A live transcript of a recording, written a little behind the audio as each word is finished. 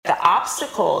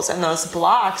obstacles and those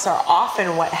blocks are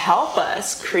often what help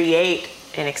us create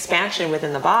an expansion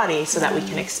within the body so that we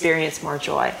can experience more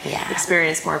joy,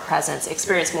 experience more presence,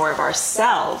 experience more of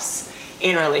ourselves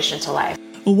in relation to life.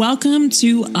 Welcome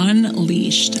to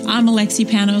Unleashed. I'm Alexi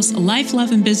Panos, a life,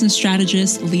 love, and business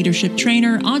strategist, leadership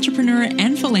trainer, entrepreneur,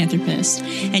 and philanthropist.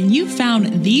 And you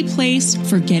found the place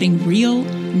for getting real,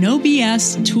 no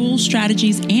BS tools,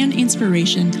 strategies, and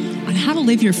inspiration on how to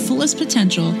live your fullest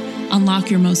potential, unlock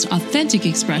your most authentic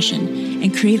expression,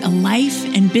 and create a life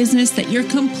and business that you're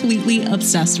completely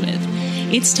obsessed with.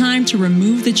 It's time to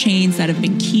remove the chains that have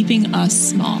been keeping us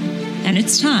small. And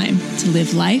it's time to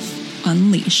live life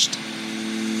unleashed.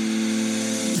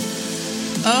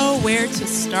 Oh, where to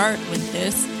start with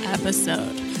this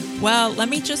episode? Well, let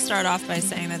me just start off by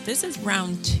saying that this is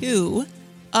round 2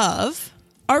 of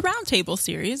our roundtable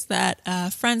series that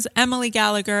friends Emily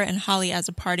Gallagher and Holly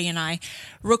Azzopardi and I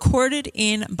recorded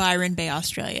in Byron Bay,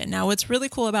 Australia. Now, what's really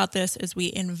cool about this is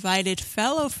we invited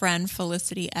fellow friend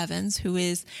Felicity Evans, who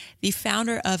is the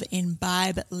founder of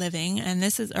Imbibe Living, and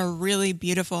this is a really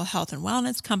beautiful health and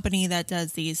wellness company that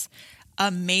does these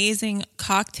amazing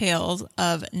cocktails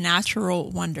of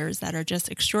natural wonders that are just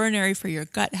extraordinary for your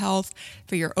gut health,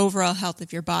 for your overall health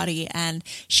of your body. And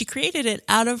she created it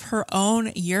out of her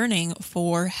own yearning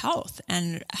for health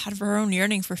and out of her own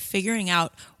yearning for figuring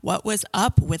out what was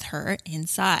up with her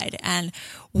inside. And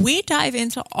we dive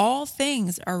into all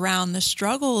things around the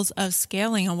struggles of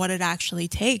scaling and what it actually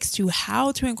takes to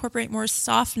how to incorporate more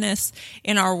softness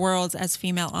in our worlds as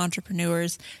female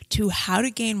entrepreneurs, to how to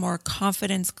gain more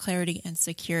confidence, clarity, and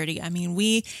security. I mean,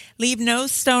 we leave no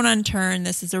stone unturned.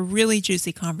 This is a really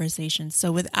juicy conversation.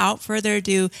 So without further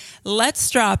ado, let's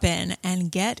drop in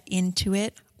and get into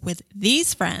it with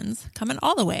these friends coming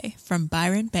all the way from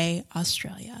Byron Bay,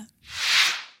 Australia.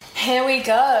 Here we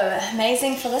go.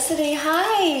 Amazing Felicity.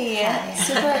 Hi.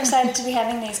 Super excited to be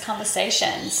having these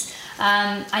conversations.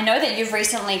 I know that you've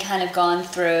recently kind of gone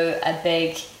through a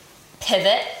big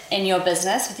pivot in your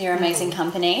business with your amazing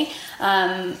company.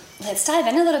 Let's dive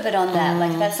in a little bit on that.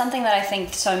 Like, that's something that I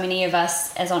think so many of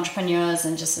us as entrepreneurs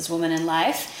and just as women in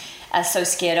life are so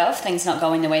scared of, things not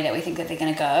going the way that we think that they're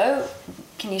going to go.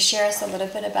 Can you share us a little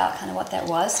bit about kind of what that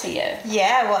was for you?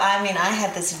 Yeah, well, I mean, I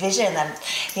had this vision that,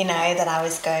 that I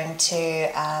was going to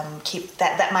keep,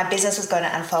 that my business was going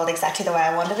to unfold exactly the way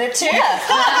I wanted it to. Yeah.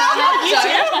 You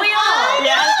too? We all.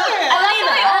 Yeah. I like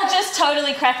that we all just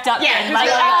totally cracked up. Yeah. Like,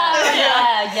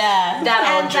 yeah.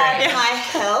 That old dream. My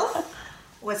health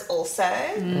was also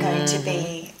going to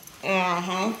be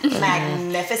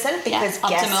magnificent because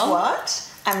guess what?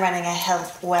 I'm running a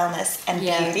health, wellness, and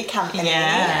beauty company.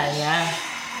 Yeah.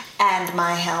 And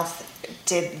my health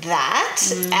did that.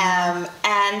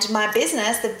 And my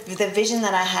business, the vision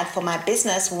that I had for my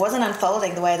business wasn't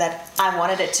unfolding the way that I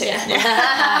wanted it to.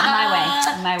 My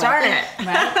way. Darn it.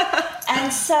 Right?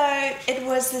 And so it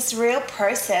was this real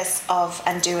process of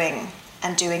undoing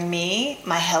me.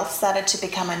 My health started to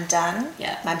become undone.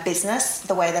 Yeah. My business,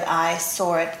 the way that I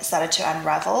saw it, started to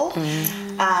unravel.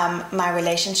 My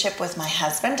relationship with my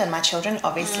husband and my children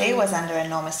obviously was under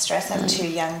enormous stress. I have 2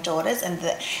 young daughters, and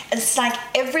it's like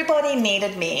everybody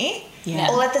needed me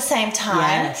all at the same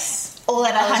time. Yes. All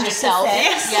at 100%.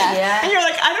 Yes. Yeah. And you're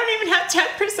like, I don't even have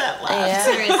 10% left. Yeah.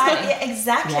 Seriously.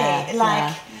 Exactly.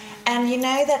 And you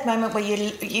know that moment where I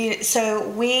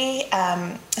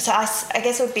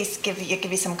guess it would be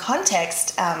give you some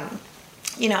context.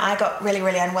 I got really,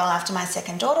 really unwell after my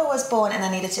second daughter was born, and I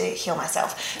needed to heal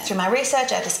myself. Through my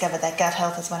research, I discovered that gut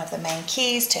health is one of the main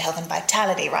keys to health and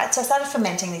vitality, right? So I started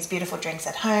fermenting these beautiful drinks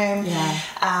at home,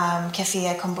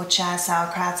 kefir, kombucha,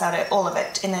 sauerkraut, sourdough, all of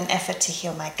it, in an effort to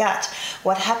heal my gut.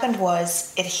 What happened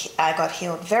was I got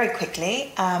healed very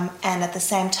quickly, and at the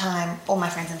same time, all my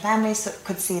friends and family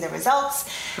could see the results.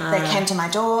 They came to my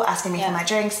door asking me for my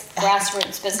drinks.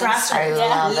 Grassroots business.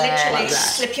 Grassroots. Literally,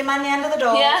 slip your money under the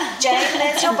door. Yeah. Jane,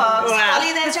 there's your box. Wow.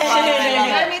 Holly, there's your box. You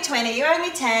owe me 20, you owe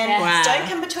me 10. Wow. Don't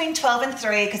come between 12 and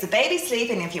 3 because the baby's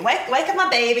sleeping. If you wake up my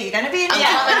baby, you're going to be in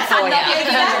coming for you.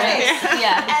 Exactly.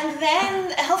 Yeah. And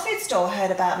then a health food store heard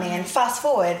about me, and fast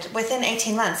forward, within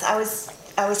 18 months, I was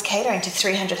catering to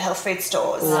 300 health food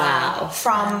stores. Wow.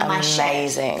 From my shed.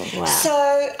 Amazing. Wow. So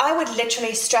I would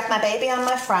literally strap my baby on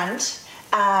my front,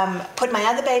 put my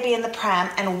other baby in the pram,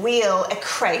 and wheel a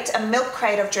milk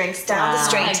crate of drinks down the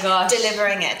street,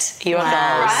 delivering it. You are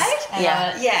right?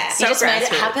 Yeah. Yeah. You just made it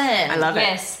happen. I love it.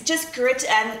 Yes. Just grit,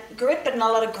 but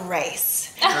not a lot of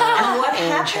grace. And what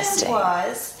happened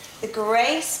was the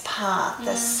grace part,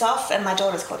 the soft, and my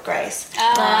daughter's called Grace.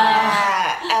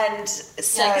 And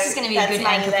so this is going to be a good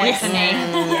anchor point for me.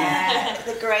 Yeah.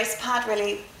 The grace part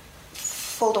really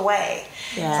pulled away.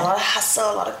 Yeah. There's a lot of hustle,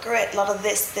 a lot of grit, a lot of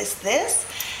this.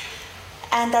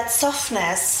 And that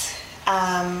softness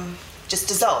just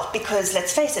dissolved, because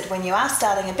let's face it, when you are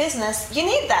starting a business, you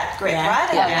need that grit,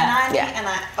 right? And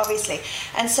I obviously.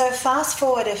 And so fast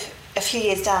forward a few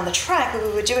years down the track,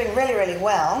 we were doing really, really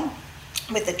well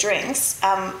with the drinks.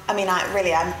 I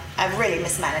really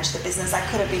mismanaged the business. I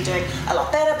could have been doing a lot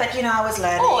better, but I was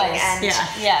learning. Always. And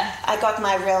I got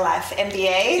my real life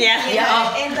MBA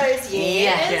in those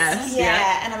years.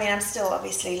 And I'm still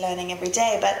obviously learning every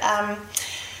day, but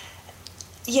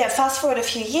fast forward a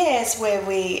few years where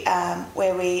we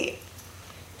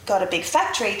got a big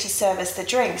factory to service the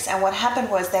drinks, and what happened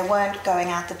was they weren't going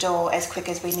out the door as quick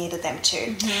as we needed them to.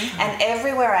 And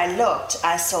everywhere I looked,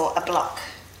 I saw a block.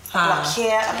 A block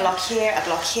here, a block here, a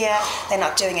block here. They're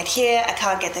not doing it here. I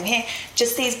can't get them here.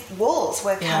 Just these walls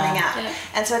were coming up. Yeah.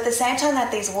 And so at the same time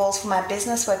that these walls for my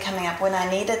business were coming up, when I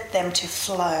needed them to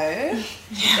flow, I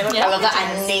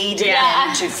needed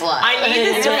them to flow. I need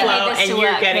this to flow, and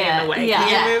you're getting in the way. Can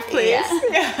you move, please?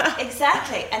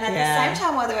 Exactly. And at the same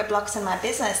time, while there were blocks in my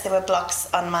business, there were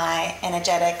blocks on my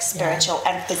energetic, spiritual,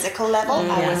 and physical level.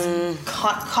 I was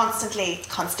constantly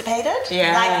constipated.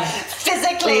 Like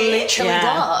physically. Literally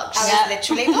blocked. I was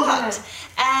literally blocked.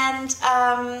 And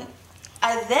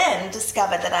I then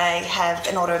discovered that I have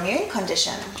an autoimmune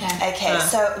condition. Okay.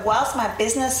 So whilst my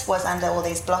business was under all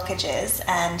these blockages,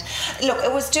 and look,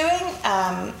 it was doing,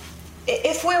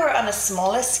 if we were on a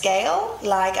smaller scale,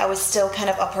 like I was still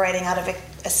kind of operating out of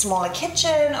a smaller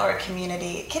kitchen or a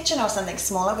community kitchen or something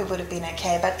smaller, we would have been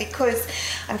okay. But because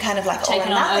I'm kind of like all or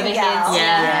nothing gal,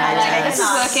 this is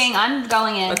working, I'm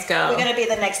going in. Let's go. We're going to be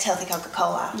the next healthy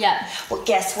Coca-Cola. Yeah. Well,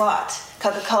 guess what?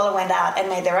 Coca-Cola went out and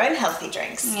made their own healthy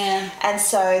drinks. Yeah. And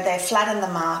so they flattened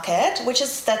the market, which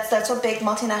is that's what big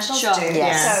multinationals do.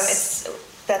 Yes. So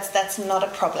that's not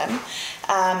a problem.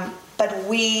 But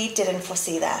we didn't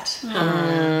foresee that.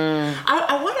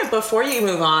 I want to, before you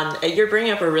move on, you're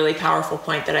bringing up a really powerful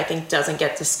point that I think doesn't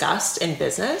get discussed in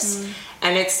business,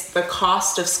 and it's the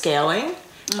cost of scaling.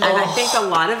 And I think a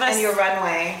lot of us... And your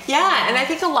runway. Yeah, and I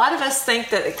think a lot of us think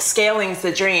that scaling's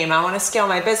the dream. I want to scale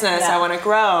my business. I want to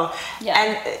grow. Yeah.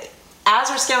 And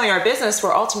as we're scaling our business,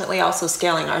 we're ultimately also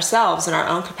scaling ourselves and our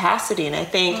own capacity. And I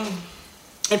think...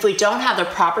 if we don't have the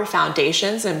proper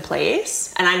foundations in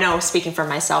place, and I know speaking for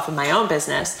myself in my own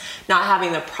business, not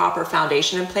having the proper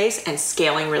foundation in place and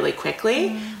scaling really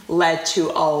quickly led to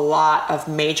a lot of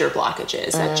major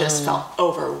blockages that just felt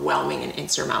overwhelming and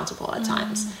insurmountable at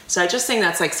times. So I just think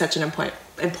that's like such an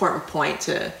important point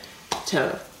to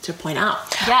point out.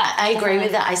 Yeah, I agree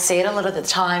with that. I see it a lot of the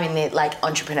time in the like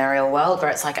entrepreneurial world,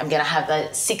 where it's like I'm going to have the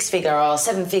 6-figure or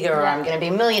 7-figure, or I'm going to be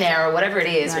a millionaire or whatever it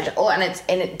is. Right.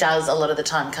 And it does a lot of the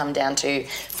time come down to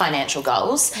financial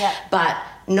goals, but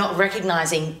not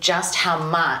recognizing just how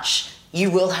much you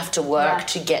will have to work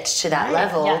to get to that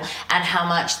level, and how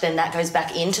much then that goes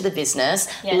back into the business,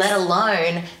 let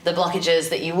alone the blockages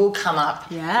that you will come up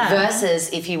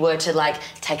versus if you were to like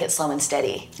take it slow and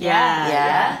steady.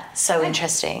 So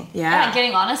interesting. And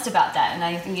getting honest about that. And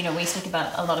I think, we speak about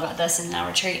a lot about this in our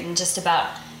retreat, and just about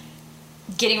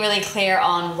getting really clear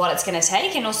on what it's going to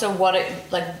take, and also what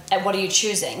are you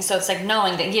choosing. So it's like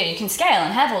knowing that you can scale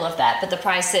and have all of that, but the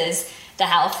price is the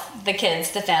health, the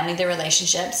kids, the family, the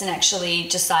relationships, and actually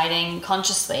deciding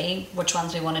consciously which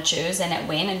ones we want to choose and at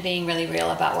when, and being really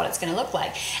real about what it's going to look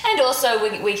like. And also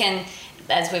we can,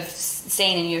 as we've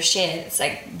seen and you've shared, it's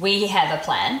like we have a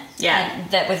plan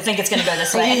that we think it's going to go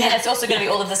this way, and then it's also going to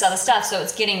be all of this other stuff. So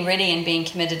it's getting ready and being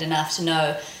committed enough to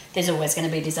know there's always going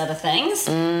to be these other things.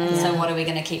 And so what are we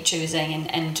going to keep choosing?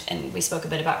 And we spoke a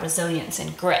bit about resilience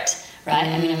and grit, right?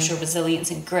 I mean, I'm sure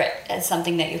resilience and grit is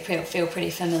something that you feel pretty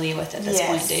familiar with at this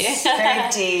point, do you? Very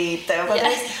deep, though. But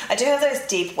I do have those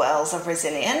deep wells of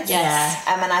resilience. Yes.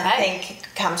 And I think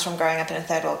it comes from growing up in a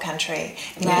third world country.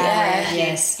 You don't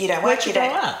work. Where'd you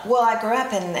grow up? Well, I grew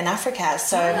up in Africa.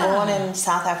 So born in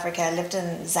South Africa, lived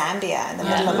in Zambia in the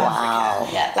middle of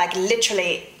Africa. Yeah. Like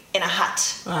literally in a hut.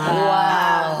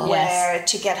 Where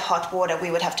to get hot water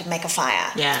we would have to make a fire.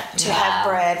 To have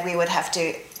bread we would have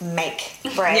to make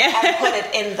bread and put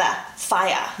it in the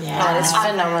fire. That is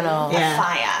phenomenal. The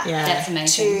fire. That's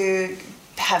amazing. To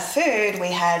have food we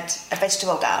had a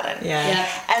vegetable garden.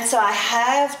 And so I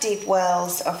have deep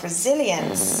wells of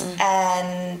resilience,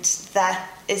 and that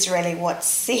is really what's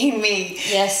seen me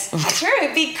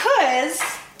through, because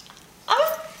I'm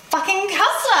a fucking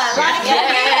hustler. Like,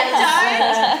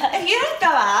 if you don't go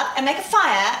out and make a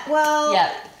fire, well,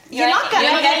 you're not going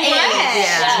to get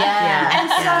impressed. Yeah. And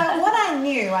so what I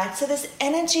knew, right, so this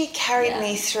energy carried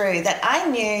me through that I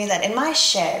knew that in my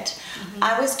shed,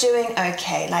 I was doing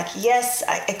okay. Like, yes,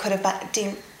 it could have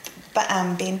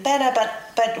been better,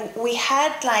 but we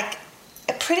had like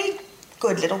a pretty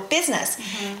good little business.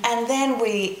 And then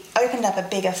we opened up a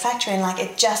bigger factory and like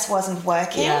it just wasn't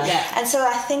working. And so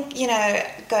I think, you know,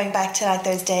 going back to like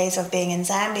those days of being in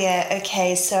Zambia,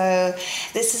 okay, so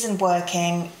this isn't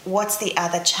working. What's the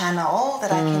other channel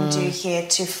that I can do here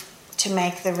to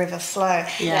make the river flow?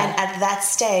 And at that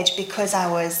stage, because I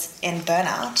was in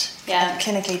burnout,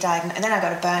 clinically diagnosed, and then I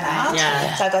got a burnout.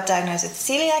 So I got diagnosed with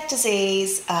celiac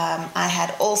disease. I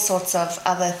had all sorts of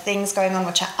other things going on,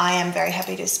 which I am very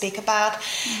happy to speak about.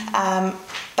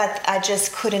 But I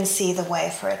just couldn't see the way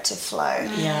for it to flow.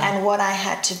 And what I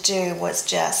had to do was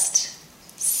just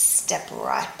step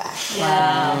right back.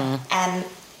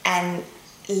 And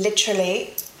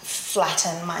literally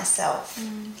flatten myself.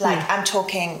 Like I'm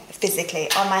talking physically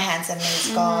on my hands and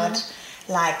knees, God,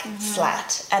 like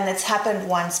flat. And it's happened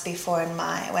once before in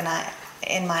my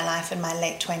life in my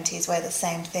late 20s where the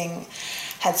same thing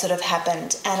had sort of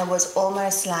happened, and it was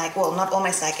almost like, well, not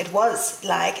almost like, it was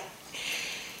like,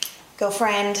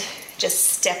 girlfriend, just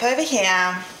step over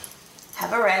here,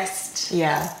 have a rest.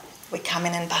 We're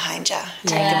coming in behind you.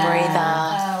 Take a breather.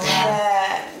 Oh,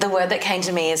 wow. The word that came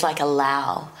to me is like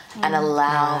allow, and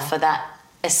allow for that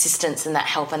assistance and that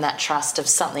help and that trust of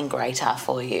something greater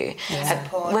for you.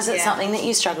 Support, was it something that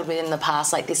you struggled with in the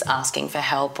past, like this asking for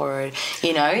help, or,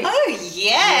 you know? Oh,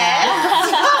 yeah.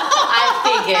 I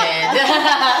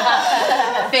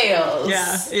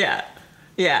figured.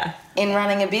 Yeah. In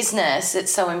running a business,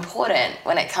 it's so important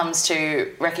when it comes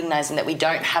to recognizing that we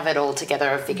don't have it all together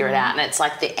or figure it out. And it's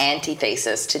like the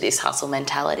antithesis to this hustle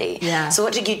mentality. So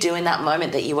what did you do in that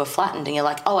moment that you were flattened and you're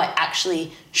like, oh, I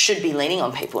actually should be leaning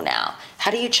on people now? How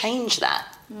do you change that?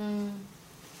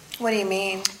 What do you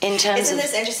mean? In terms Isn't of...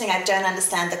 this interesting? I don't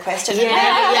understand the question.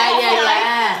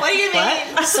 Yeah. What do you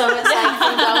mean? So it's like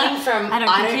from going from I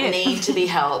don't need to be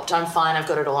helped, I'm fine, I've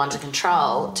got it all under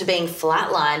control, to being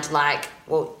flatlined like,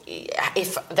 well,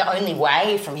 if the only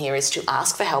way from here is to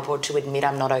ask for help or to admit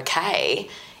I'm not okay,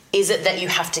 is it that you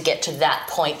have to get to that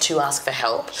point to ask for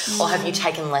help? Or have you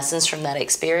taken lessons from that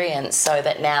experience so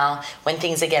that now when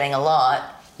things are getting a lot,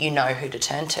 you know who to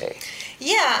turn to?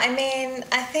 Yeah, I mean,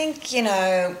 I think, you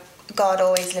know, God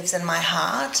always lives in my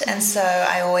heart, and so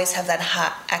I always have that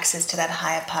access to that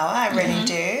higher power. I really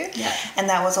do. And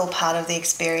that was all part of the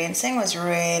experiencing, was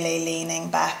really leaning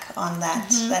back on that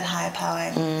that higher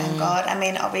power and God. I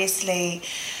mean, obviously,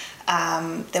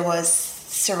 there was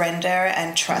surrender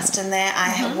and trust in there.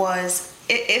 I was,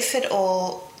 if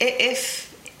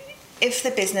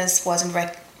the business wasn't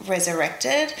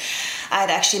resurrected, I'd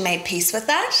actually made peace with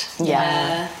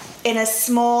that. In a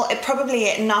small, it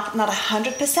probably not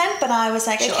 100%, but I was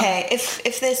like, okay,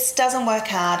 if this doesn't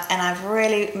work out and I've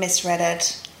really misread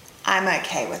it, I'm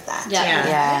okay with that.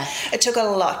 It took a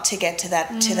lot to get to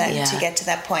that to get to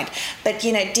that point. But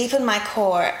you know, deep in my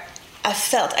core,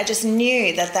 I just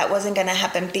knew that wasn't going to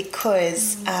happen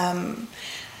because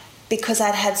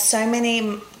I'd had so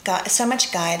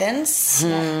much guidance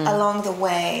along the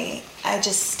way. I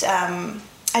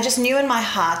just knew in my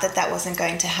heart that wasn't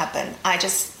going to happen.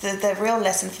 The real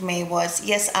lesson for me was,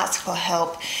 yes, ask for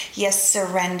help. Yes,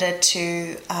 surrender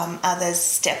to others,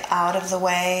 step out of the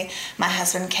way. My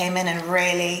husband came in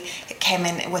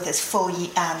with his full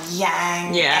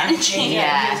yang energy. He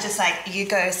was just like, you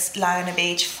go lie on a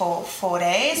beach for 4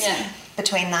 days.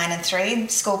 Between 9 and 3,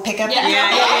 school pickup. So you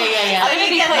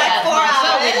get like 4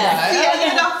 hours.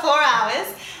 You got 4 hours,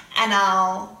 and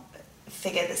I'll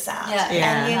figure this out.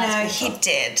 And you know, he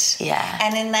did.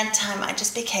 And in that time I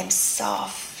just became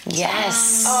soft.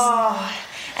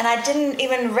 And I didn't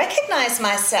even recognize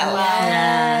myself.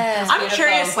 I'm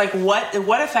curious, like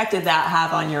what effect did that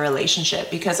have on your relationship?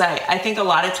 Because I think a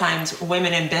lot of times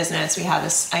women in business, we have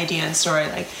this idea and story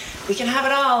like, we can have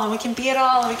it all and we can be it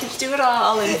all and we can do it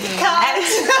all, and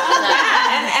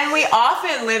we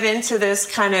often live into this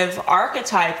kind of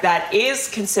archetype that is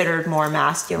considered more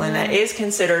masculine, that is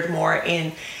considered more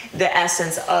in the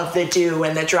essence of the do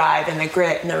and the drive and the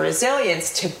grit and the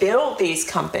resilience to build these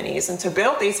companies and to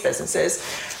build these businesses.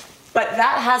 But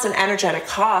that has an energetic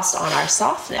cost on our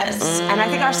softness. And I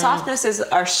think our softness is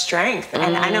our strength.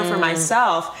 And I know for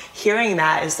myself, hearing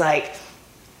that is like,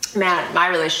 man, my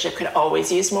relationship could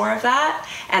always use more of that.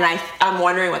 And I'm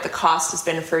wondering what the cost has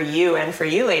been for you and for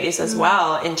you ladies as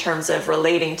well in terms of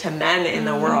relating to men in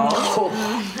the world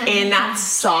in that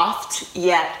soft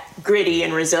yet gritty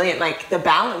and resilient, like the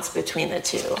balance between the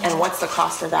two, and what's the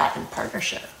cost of that in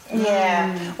partnership.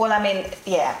 Yeah. Well, I mean,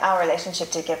 our relationship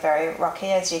did get very rocky,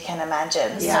 as you can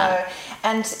imagine. Yeah. So,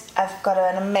 and I've got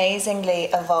an amazingly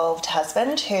evolved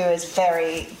husband who is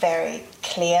very, very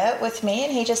clear with me,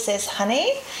 and he just says,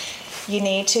 honey, you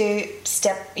need to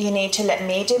let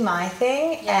me do my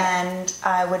thing, and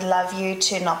I would love you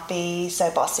to not be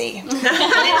so bossy.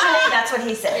 Literally, that's what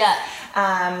he said. Yeah.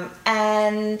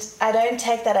 And I don't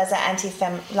take that as an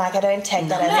I don't take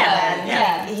that as a man.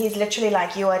 Yeah. He's literally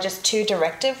like, you are just too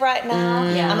directive right now.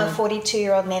 I'm a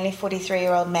 42-year-old, nearly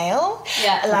 43-year-old male.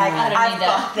 Yeah. Like, I don't I've need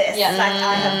got that. this. Yeah. Like,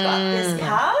 I have got this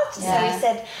part. So Yeah. he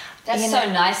said, That's you so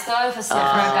know, nice though for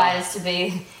guys to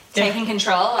be taking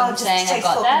control and just saying, I take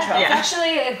got full that. control. It's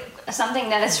actually something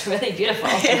that is really beautiful.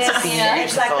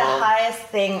 It's like the highest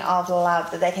thing of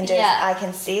love that they can do. Yeah. I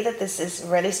can see that this is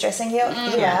really stressing you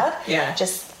out. Yeah.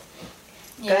 Just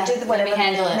Yeah. go do whatever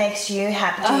handle it. makes you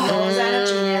happy. Do your zone of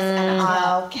genius,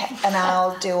 and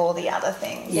I'll do all the other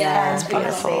things. Yeah, and it's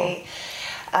beautiful. honestly,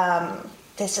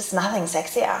 there's just nothing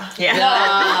sexier. Yeah.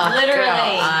 No, literally. Girl,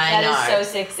 I That know. is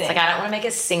so sexy. It's like, I don't want to make a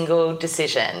single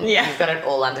decision. Yeah. You've got it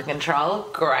all under control.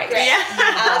 Great. Yeah.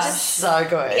 That's so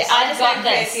good. Yeah. I've got just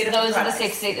make this. beautiful Those are the products.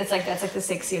 sexy. It's like that's like the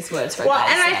sexiest words for Well,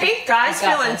 guys. and I think guys I've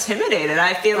got feel this. intimidated.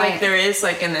 I feel Right. like there is,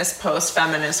 like, in this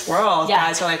post-feminist world, Yeah.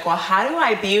 guys are like, well, how do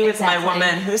I be with Exactly. my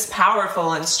woman who's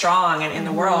powerful and strong and in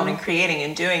the world and creating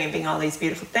and doing and being all these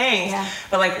beautiful things? Yeah.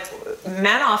 But, like,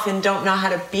 men often don't know how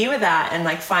to be with that and,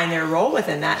 like, find their role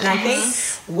within that. And I think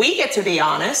we get to be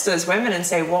honest as women and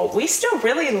say, well, we still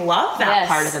really love that Yes.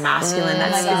 part of the masculine my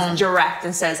that's God. direct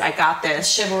and says, I got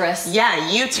this. Chivalrous. Yeah,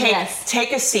 you Yes.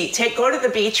 take a seat, go to the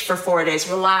beach for 4 days,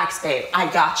 relax, babe, I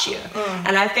got you.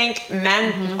 And I think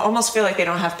men almost feel like they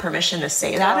don't have permission to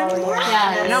say that anymore.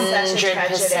 Yeah. You know? That's such a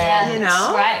 100%. tragedy. You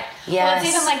know? Right. Well, Yes.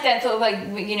 it's even like that thought, like,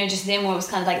 you know, just then where it was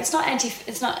kind of like it's not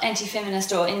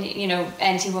anti-feminist or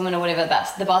anti-woman or whatever.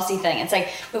 That's the bossy thing. It's like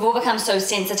we've all become so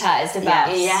sensitized about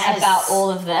Yes. about all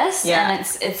of this, Yeah. and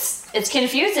it's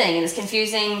confusing, and it's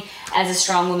confusing as a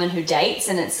strong woman who dates,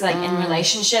 and it's like in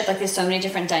relationship, like there's so many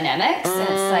different dynamics, and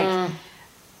it's like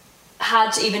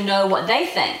hard to even know what they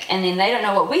think, and then they don't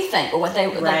know what we think or what they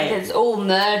like. Right. It's all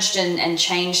merged and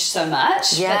changed so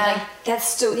much. Yeah. But like that's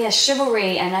still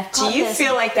chivalry, and I've got Do you this.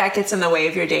 feel like that gets in the way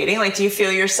of your dating? Like, do you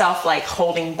feel yourself like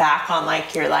holding back on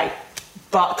like your like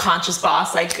conscious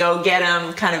boss, like go get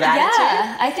him kind of attitude?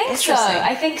 Yeah, I think so. Interesting.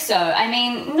 I think so. I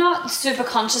mean, not super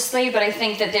consciously, but I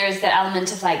think that there is that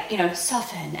element of like,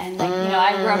 soften. And like,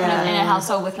 I grew up in a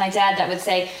household with my dad that would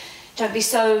say, don't be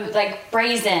so like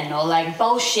brazen or like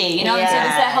bullshit, and so there's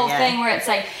that whole thing where it's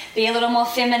like, be a little more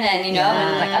feminine, and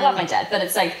like, I love my dad, but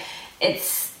it's like,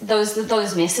 it's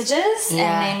those messages, and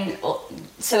then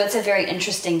so it's a very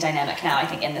interesting dynamic now, I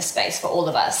think, in this space for all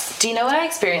of us. Do you know what I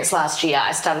experienced last year?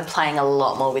 I started playing a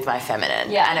lot more with my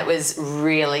feminine, and it was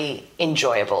really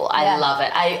enjoyable. I love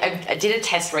it. I did a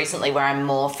test recently where I'm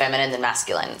more feminine than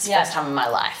masculine. It's the first time in my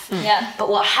life. Yeah. But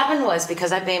what happened was,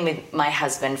 because I've been with my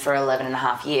husband for 11 and a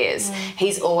half years,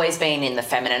 he's always been in the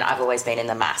feminine, I've always been in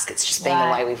the masc. It's just been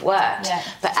the way we've worked. Yeah.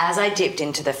 But as I dipped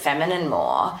into the feminine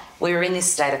more, we were in this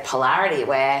state of polarity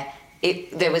where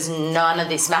there was none of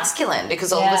this masculine,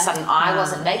 because all of a sudden I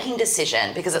wasn't making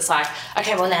decision, because it's like,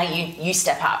 okay, well now you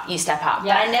step up. But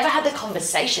I never had the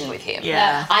conversation with him.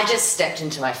 Yeah. I just stepped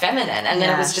into my feminine, and then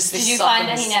it was just this Did you find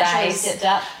softened that he naturally space. stepped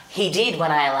up? He did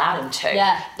when I allowed him to.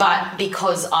 Yeah. But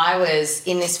because I was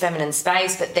in this feminine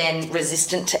space, but then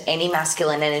resistant to any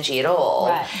masculine energy at all.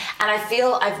 Right. And I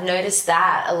feel I've noticed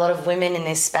that a lot of women in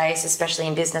this space, especially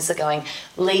in business, are going,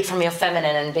 lead from your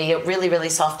feminine and be really, really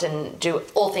soft and do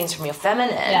all things from your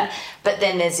feminine. Yeah. But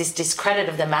then there's this discredit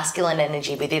of the masculine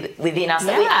energy within us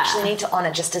that we actually need to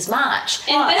honour just as much.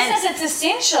 In business, it's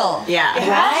essential. Yeah. You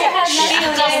have to have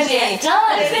masculine doesn't energy. get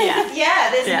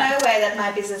done. There's no way that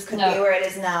my business could be where it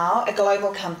is now, a global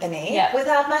company,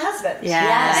 without my husband.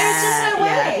 Yes. There's just no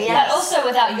way. But also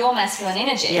without your masculine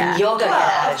energy. Yeah. Your go-get Well,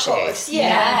 of attitude. course,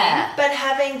 Yeah. But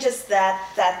having just that,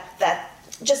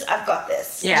 just I've got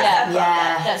this. Yeah. Just, I've got Yeah.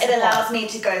 that. That's It allows me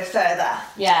to go further.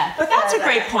 Yeah. But that's a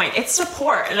great point. It's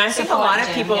support. And I think a Support, lot of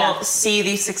Jim, people see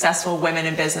these successful women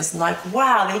in business and like,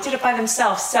 wow, they did it by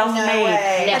themselves, self-made. No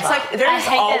way. It's like I there's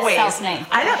hate that always self-made.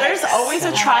 I know there's always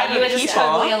a tribe You were of just people.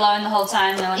 totally alone the whole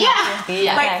time. No one helped you.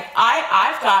 Yeah. Like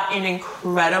I've got an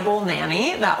incredible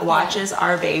nanny that watches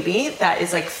our baby that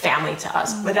is like family to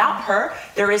us. Without her,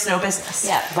 there is no business.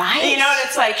 Yeah. Right? You know, and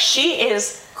it's like she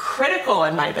is critical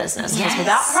in my business because Yes.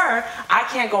 without her, I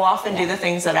can't go off and do the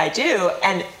things that I do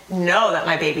and know that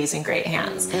my baby's in great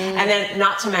hands. And then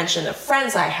not to mention the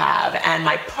friends I have and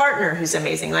my partner who's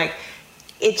amazing. Like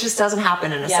it just doesn't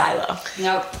happen in a silo.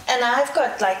 Nope. And I've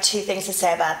got like 2 things to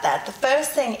say about that. The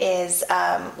first thing is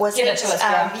Give it to us,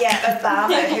 girl.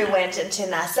 Obama who went into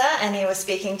NASA and he was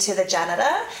speaking to the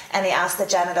janitor and he asked the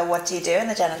janitor, "What do you do?" And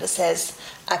the janitor says,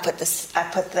 I put the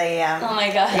oh my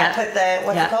God. I put the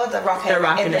what's it called, the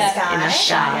rocket in the sky. In the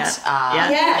sky.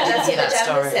 That's what the janitor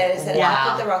story. said. He said, Wow.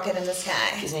 I put the rocket in the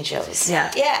sky. Gives me chills.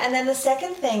 Yeah. Yeah, and then the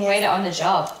second thing is Way to on the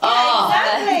job.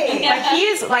 exactly. Like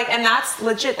he's like, and that's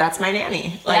legit. That's my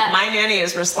nanny. Like my nanny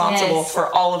is responsible Yes.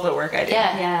 for all of the work I do.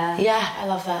 Yeah. I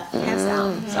love that. Hands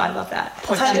down. So I love that.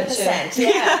 100%.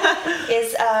 Yeah.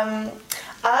 Is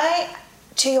I,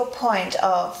 to your point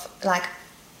of like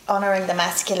honoring the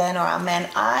masculine or our men,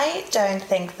 I don't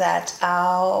think that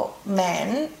our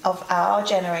men of our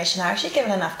generation are actually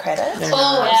given enough credit.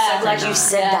 Oh, I'm so glad you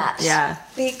said that. Yeah.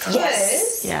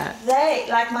 Because they,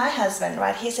 like my husband,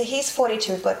 right? He's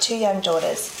 42. We've got 2 young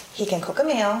daughters. He can cook a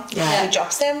meal. Yeah. He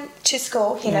drops them to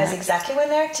school. He knows exactly when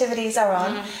their activities are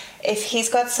on. If he's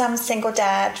got some single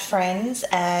dad friends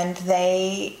and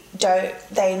they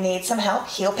need some help,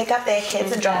 he'll pick up their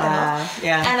kids and drop them off.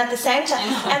 Yeah. And at the same time,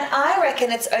 and I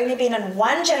reckon it's only been in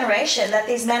one generation that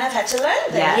these men have had to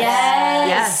learn this.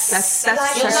 Yes. That's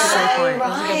such a great point.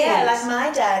 Like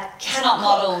my dad cannot Not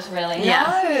modeled, really.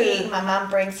 Yeah. My mum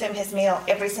brings him his meal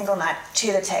every single night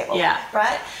to the table. Yeah.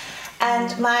 Right?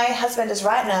 And my husband is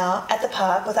right now at the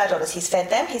park with our daughters. He's fed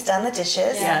them, he's done the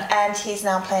dishes, and he's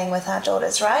now playing with our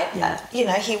daughters, right? Yeah.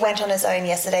 He went on his own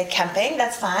yesterday camping,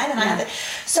 that's fine. And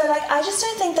so, I just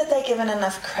don't think that they're given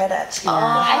enough credit.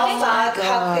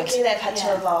 How quickly they've had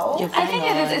to evolve. I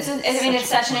think it's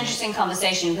such an interesting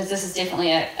conversation because this is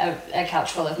definitely a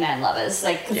couch full of man lovers.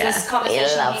 Like, 'cause this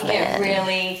conversation can get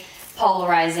really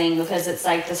polarizing because it's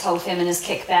like this whole feminist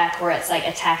kickback where it's like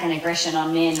attack and aggression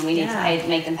on men and we need to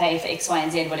make them pay for X, Y,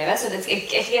 and Z, whatever. So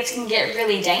it can get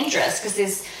really dangerous because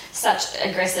there's such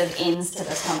aggressive ends to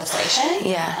this conversation.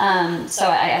 Yeah. So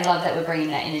I love that we're bringing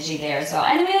that energy there as well.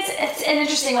 And I mean, it's an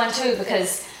interesting one too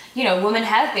because women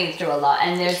have been through a lot,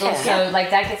 and there's also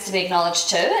like that gets to be acknowledged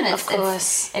too. And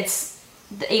it's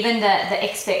even the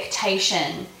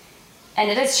expectation,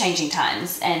 and it is changing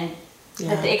times, and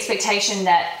the expectation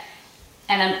that.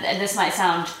 And this might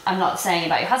sound, I'm not saying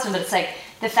about your husband, but it's like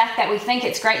the fact that we think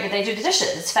it's great that they do the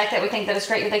dishes. It's the fact that we think that it's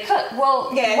great that they cook.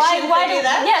 Well, why do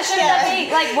that? Yeah, shouldn't that be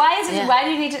like? Why is it? Why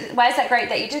do you need to? Why is that great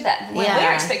that you do that? When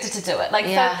we're expected to do it. Like,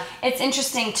 so it's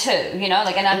interesting too.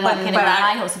 Like, and I'm not getting on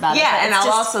my horse about it. Yeah, and I'll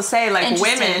also say like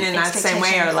women in that same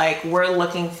way are like we're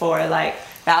looking for like.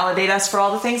 Validate us for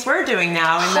all the things we're doing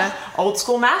now in the old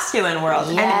school masculine world.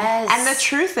 Yes. And the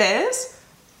truth is,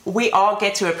 we all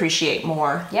get to appreciate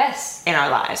more in our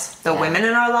lives. The women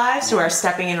in our lives who are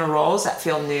stepping into roles that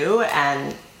feel new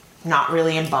and not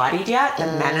really embodied yet. The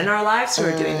men in our lives who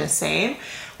are doing the same.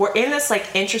 We're in this like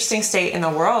interesting state in the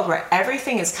world where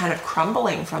everything is kind of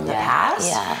crumbling from the past.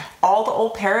 Yeah. All the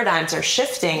old paradigms are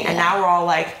shifting and now we're all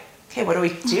like, okay, what do we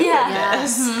do with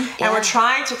this? And we're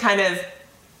trying to kind of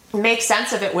make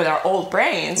sense of it with our old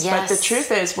brains, but the truth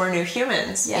is we're new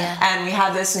humans and we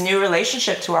have this new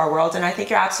relationship to our world, and I think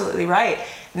you're absolutely right.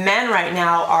 Men right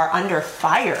now are under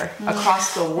fire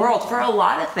across the world for a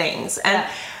lot of things, and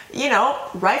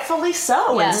rightfully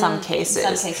so in some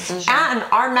cases. And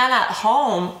our men at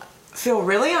home feel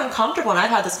really uncomfortable, and I've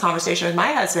had this conversation with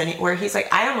my husband where he's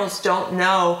like, I almost don't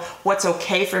know what's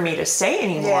okay for me to say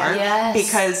anymore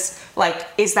because like,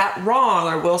 is that wrong,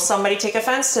 or will somebody take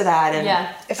offense to that?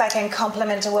 And if I can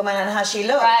compliment a woman on how she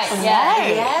looks, and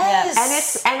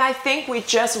I think we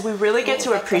really get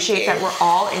to appreciate that we're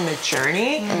all in the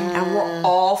journey and we're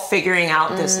all figuring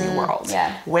out this new world,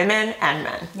 women and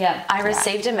men. I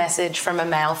received a message from a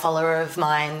male follower of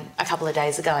mine a couple of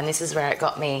days ago, and this is where it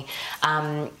got me.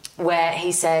 Where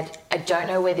he said, I don't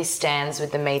know where this stands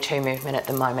with the Me Too movement at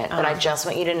the moment, but I just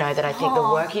want you to know that I think the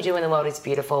work you do in the world is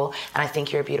beautiful, and I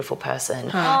think you're a beautiful person.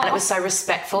 And it was so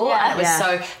respectful, and it was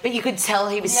so, but you could tell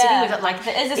he was sitting with it like,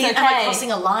 am I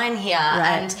crossing a line here?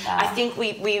 And I think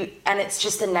we and it's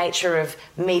just the nature of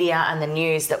media and the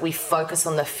news that we focus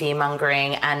on the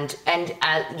fear-mongering, and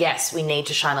yes, we need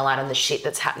to shine a light on the shit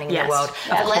that's happening in the world,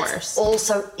 but let's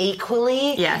also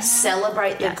equally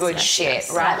celebrate the good shit,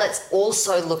 right? Let's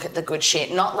also look at the good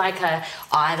shit, not like a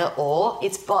either or,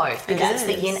 it's both, because it's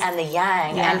the yin and the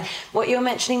yang. And what you were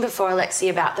mentioning before, Alexia,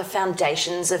 about the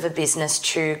foundations of a business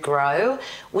to grow,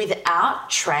 without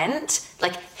Trent,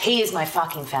 like, he is my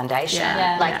fucking foundation.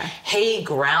 He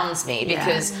grounds me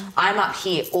because I'm up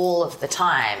here all of the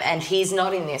time and he's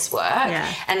not in this work.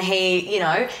 And he,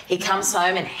 he comes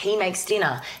home and he makes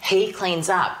dinner, he cleans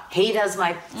up, he does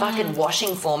my fucking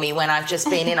washing for me when I've just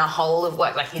been in a hole of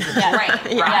work. Like, he's a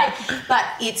dream, right? But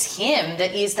it's him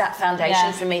that is that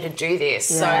foundation for me to do this.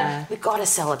 So we've got to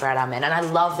celebrate our men. And I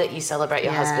love that you celebrate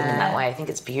your husband in that way. I think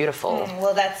it's beautiful.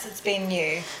 Well, it's been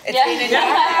new. It's been a new thing.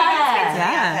 I've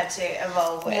had to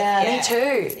evolve with. Me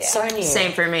too. Yeah. So new.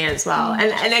 Same for me as well.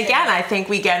 And again, I think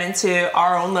we get into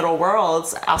our own little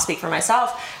worlds. I'll speak for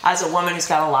myself as a woman who's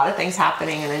got a lot of things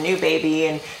happening and a new baby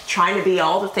and trying to be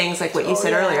all the things like what you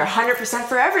said earlier, 100%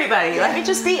 for everybody. Let me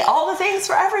just be all the things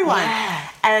for everyone.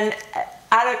 And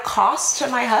at a cost to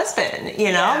my husband,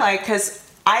 you know, like, because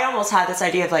I almost had this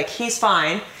idea of like, he's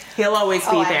fine. He'll always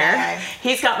be there.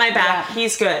 He's got my back.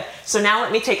 He's good. So now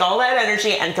let me take all that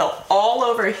energy and go all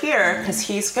over here because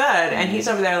he's good. And he's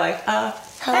over there like,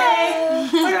 hey,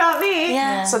 what about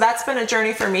me? So that's been a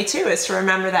journey for me too, is to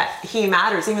remember that he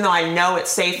matters. Even though I know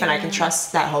it's safe and I can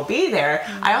trust that he'll be there,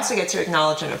 I also get to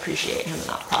acknowledge and appreciate him in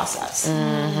that process.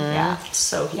 Yeah,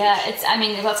 so huge. Yeah, it's, I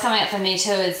mean, what's coming up for me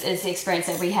too is the experience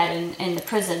that we had in the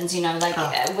prisons, you know, like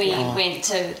we went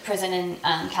to prison in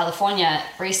California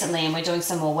recently, and we're doing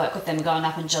some more work with them going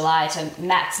up in July to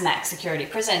max security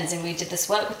prisons, and we did this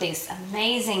work with these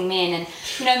amazing men, and,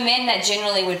 you know, men that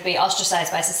generally would be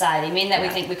ostracized by society, men that we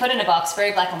think we put in a box,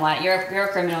 very black and white, you're a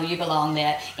criminal, you belong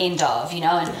there, end of, you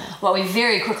know. And what we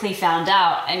very quickly found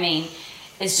out, I mean,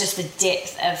 is just the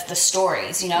depth of the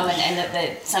stories, you know, and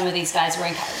that some of these guys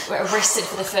were arrested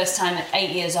for the first time at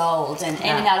 8 years old and in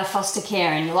and out of foster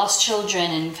care, and lost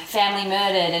children and family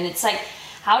murdered. And it's like,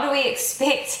 how do we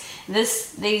expect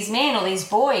these men or these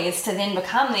boys to then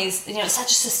become these, you know,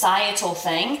 such a societal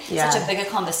thing, such a bigger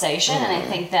conversation. And I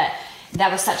think that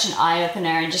was such an eye-opener,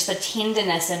 and just the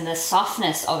tenderness and the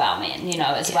softness of our men, you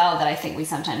know, as well, that I think we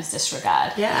sometimes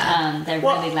disregard. They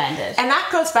really landed. And that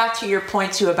goes back to your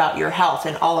point too about your health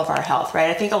and all of our health, right?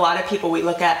 I think a lot of people, we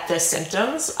look at the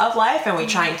symptoms of life and we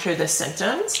try and cure the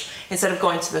symptoms instead of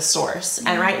going to the source.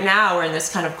 And right now we're in this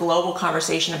kind of global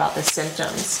conversation about the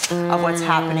symptoms of what's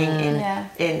happening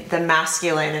in the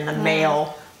masculine and the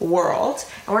male world,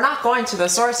 and we're not going to the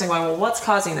source and going, well, what's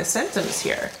causing the symptoms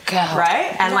here?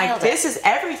 Right? And like, this is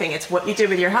everything. It's what you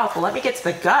did with your health. Well, let me get to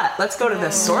the gut. Let's go to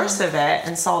the source of it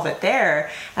and solve it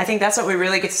there. I think that's what we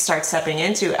really get to start stepping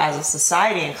into as a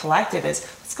society and collective, is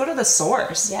let's go to the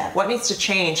source. What needs to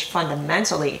change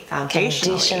fundamentally, foundationally?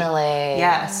 Conditionally.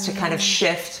 Yes, to kind of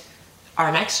shift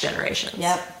our next generations.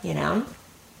 You know?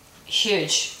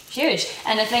 Huge.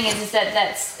 And the thing is that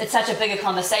it's such a bigger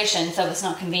conversation, so it's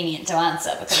not convenient to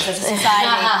answer, because as a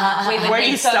society we would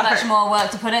need so much more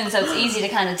work to put in, so it's easy to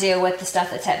kind of deal with the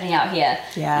stuff that's happening out here,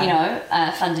 you know,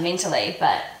 fundamentally.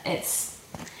 But it's,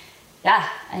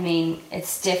 I mean,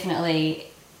 it's definitely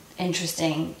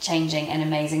interesting, changing, and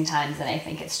amazing times, and I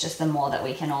think it's just the more that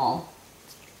we can all,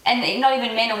 and not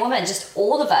even men or women, just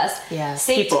all of us,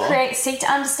 seek to create, seek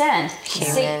to understand,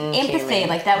 seek empathy.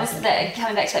 Like, that was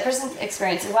coming back to that prison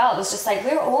experience as well. It was just like,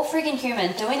 we're all freaking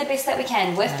human, doing the best that we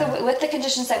can with the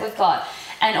conditions that we've got,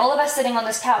 and all of us sitting on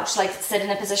this couch, like, sit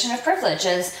in a position of privilege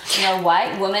as, you know,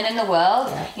 white women in the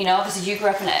world. You know, obviously you grew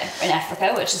up in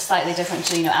Africa, which is slightly different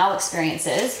to, you know, our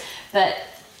experiences, but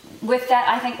with that,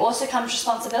 I think also comes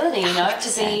responsibility, you know,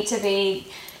 to be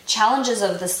challenges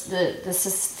of the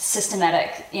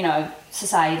systematic, you know,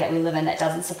 society that we live in that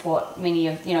doesn't support many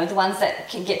of, you know, the ones that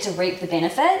can get to reap the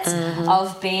benefits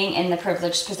of being in the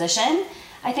privileged position.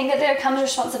 I think that there comes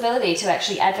responsibility to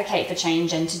actually advocate for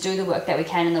change and to do the work that we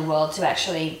can in the world to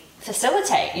actually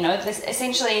facilitate, you know, this,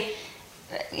 essentially,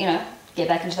 you know, get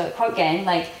back into the quote game,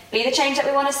 like, be the change that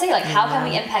we want to see. Like, how can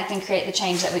we impact and create the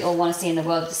change that we all want to see in the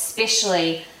world,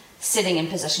 especially sitting in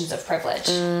positions of privilege.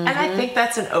 And I think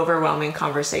that's an overwhelming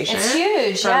conversation. It's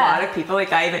huge, for a lot of people.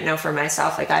 Like, I even know for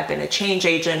myself, like, I've been a change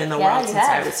agent in the world since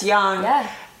I was young,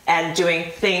 and doing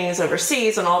things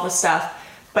overseas and all this stuff.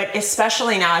 But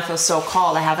especially now, I feel so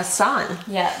called. I have a son,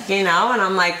 you know, and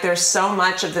I'm like, there's so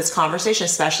much of this conversation,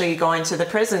 especially going to the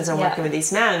prisons and working with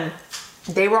these men.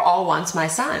 They were all once my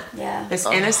son. This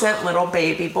innocent little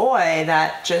baby boy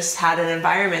that just had an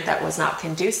environment that was not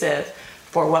conducive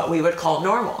for what we would call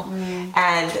normal.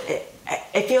 And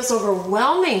it feels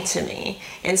overwhelming to me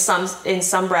in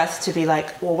some breath to be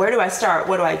like, well, where do I start?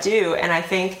 What do I do? And I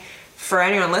think for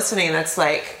anyone listening that's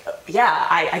like, yeah,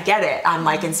 I get it. I'm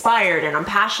like inspired and I'm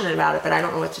passionate about it, but I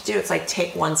don't know what to do. It's like,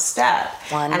 take one step.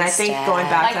 I think going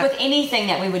back like with anything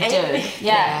that we would do,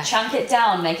 chunk it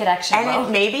down, make it actionable. And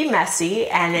it may be messy,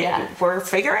 and we're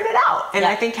figuring it out. And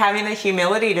I think having the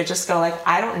humility to just go like,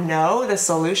 I don't know the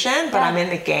solution, but I'm in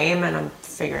the game and I'm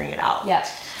figuring it out.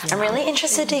 I'm really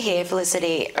interested to hear,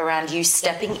 Felicity, around you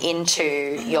stepping into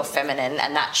your feminine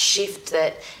and that shift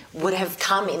that would have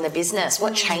come in the business.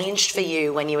 What changed for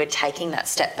you when you were taking that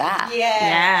step back?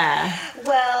 Yeah.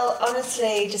 Well,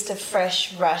 honestly, just a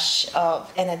fresh rush of,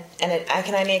 I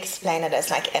can only explain it as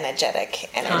like energetic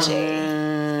energy.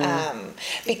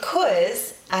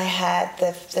 Because I had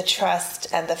the trust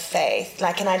and the faith,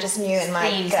 like, and I just knew in my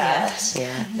gut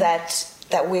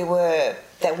that we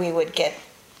would get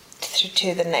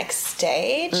to the next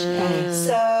stage.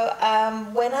 So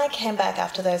when I came back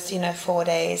after those 4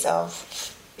 days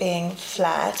of being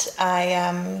flat,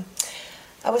 I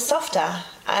was softer.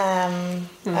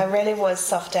 I really was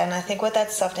softer, and I think with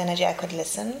that soft energy I could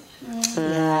listen. Do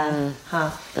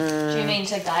you mean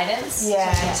to guidance?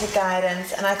 Yeah, to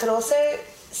guidance, and I could also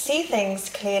see things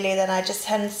clearly that I just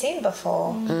hadn't seen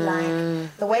before,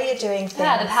 like the way you're doing things.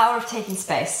 Yeah, the power of taking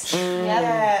space.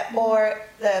 Yeah, or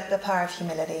the power of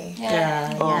humility.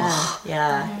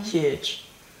 Huge.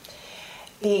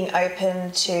 Being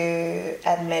open to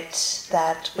admit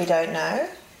that we don't know.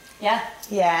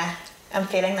 Yeah, I'm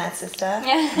feeling that, sister.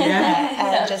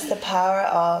 And just the power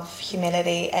of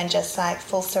humility and just like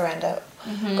full surrender.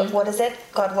 God, what is it?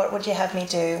 God, what would you have me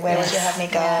do? Where would you have me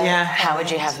go? How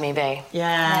would you have me be?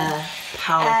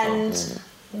 Powerful. And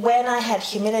when I had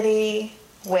humility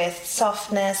with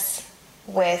softness,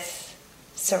 with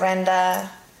surrender,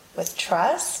 with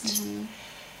trust,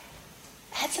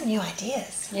 I had some new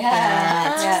ideas.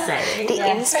 That's exciting. The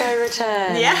inspo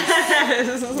return.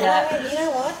 You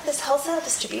know what? This wholesale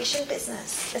distribution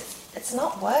business, it's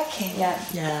not working.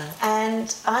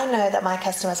 And I know that my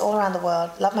customers all around the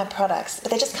world love my products,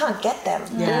 but they just can't get them.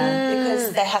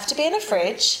 Because they have to be in a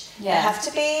fridge. They have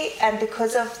to be, and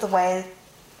because of the way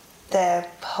the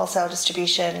wholesale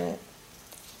distribution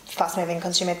fast-moving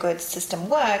consumer goods system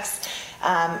works,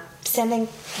 sending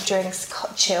drinks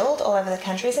chilled all over the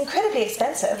country is incredibly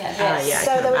expensive.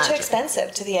 So they were too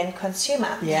expensive to the end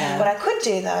consumer. What I could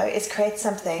do though is create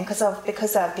something, because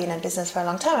I've been in business for a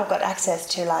long time, I've got access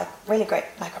to like really great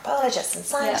microbiologists and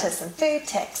scientists and food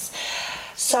techs.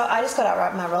 So I just got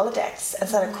out my Rolodex and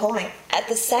started calling. At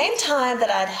the same time that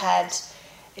I'd had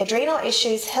adrenal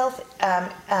issues, health,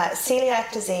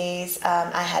 celiac disease,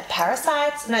 I had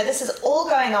parasites. No, this is all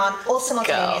going on all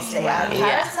simultaneously. I had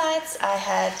parasites, I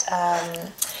had,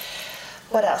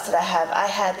 what else did I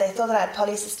have? They thought that I had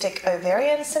polycystic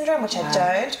ovarian syndrome, which I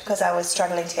don't, because I was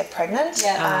struggling to get pregnant.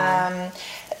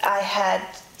 I had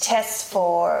tests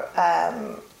for...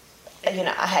 I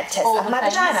had tests up my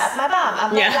vagina, up my bum,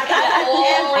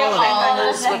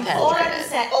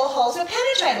 all holes were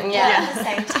penetrated at the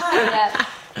same time.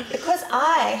 Because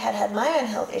I had my own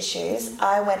health issues,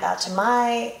 I went out to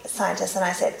my scientist and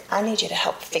I said, I need you to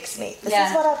help fix me. This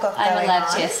is what I've got going on. I'm a lab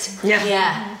test.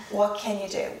 What can you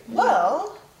do?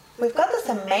 Well, we've got this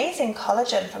amazing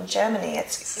collagen from Germany.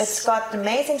 It's got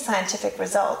amazing scientific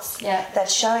results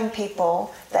that's showing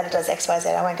people that it does X, Y, Z.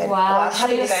 I won't go. I'm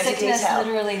happy to go into detail. Sickness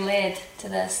literally led to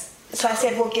this. So I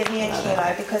said, well, give me a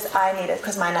kilo because I need it,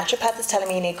 because my naturopath is telling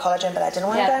me you need collagen, but I didn't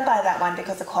want to go and buy that one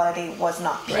because the quality was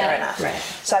not clear enough.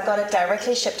 So I got it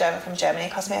directly shipped over from Germany.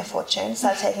 It cost me a fortune.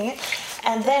 Started taking it.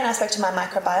 And then I spoke to my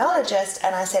microbiologist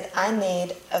and I said, I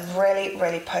need a really,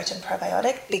 really potent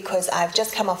probiotic because I've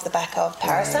just come off the back of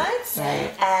parasites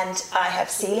and I have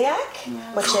celiac,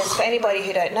 which is, for anybody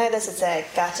who don't know this, it's a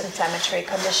gut inflammatory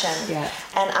condition.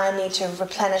 And I need to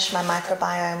replenish my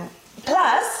microbiome.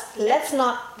 Plus, let's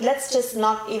just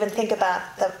not even think about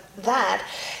that.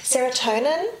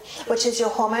 Serotonin, which is your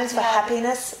hormones for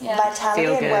happiness, vitality,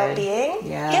 and well-being.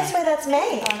 Guess where that's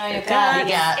made? Oh no, your gut.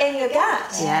 In your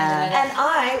gut. And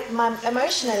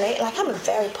emotionally, like I'm a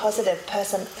very positive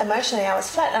person. Emotionally, I was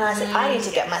flat, and I said I need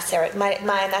to get my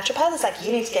naturopath is like,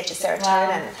 you need to get your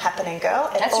serotonin happening,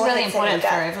 girl. That's really important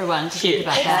for everyone to think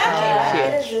about that.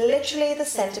 It is literally the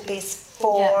centerpiece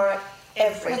for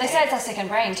everything. Well, they say it's our second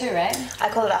brain too, right? I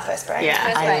call it our first brain.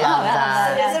 I love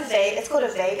that. So it's called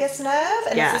a vagus nerve,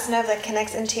 and it's this nerve that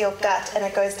connects into your gut, and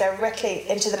it goes directly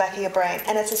into the back of your brain,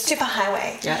 and it's a super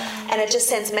highway. And it just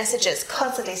sends messages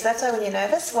constantly. So that's why when you're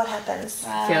nervous, what happens?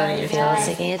 Feel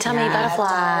sick in your tummy,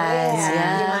 butterflies.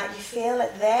 You feel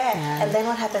it there, and then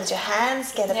what happens? Your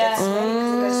hands get a bit sweaty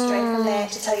because it goes straight from there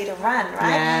to tell you to run,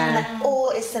 right? And that all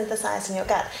is synthesized in your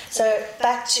gut. So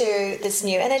back to this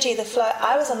new energy, the flow.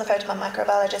 I was on the phone to my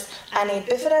microbiologist. I need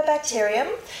Bifidobacterium,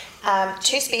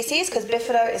 2 species, because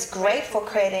Bifido is great for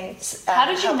creating. How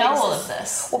did you know all of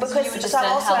this? Well, because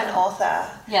I'm also an author.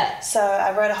 So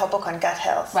I wrote a whole book on gut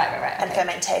health. And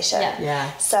fermentation.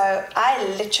 So I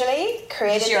literally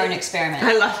created. It's your own experiment.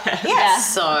 I love it.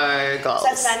 So goals.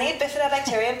 So I need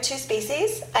Bifidobacterium, 2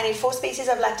 species. I need 4 species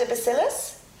of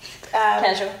Lactobacillus.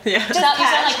 Casual. Yeah. You sound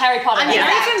like Harry Potter. I'm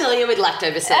very familiar with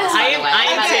lactobacillus, by the way. I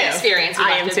am too. Experience with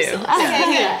I am too.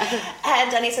 lactobacillus.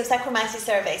 And I need some Saccharomyces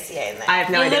cerevisiae in there. I have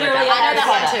no idea what literally that I know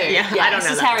that one too. Yeah, I don't know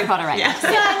This is that Harry one. Potter right now. So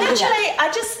I literally,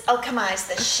 I just alchemized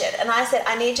this shit, and I said,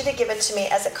 I need you to give it to me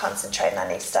as a concentrate, and I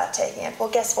need to start taking it. Well,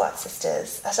 guess what,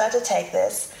 sisters? I started to take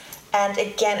this, and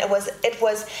again, it was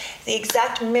the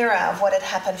exact mirror of what had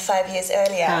happened 5 years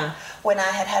earlier when I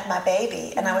had my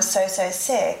baby, and I was so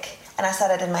sick. And I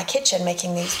started in my kitchen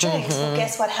making these drinks. Well,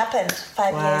 guess what happened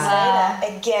 5 years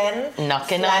later? Again,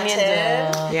 Knocking on your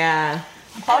flattered. door. Yeah.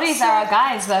 Bodies are our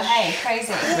guides, though. Hey,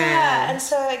 crazy. Yeah, and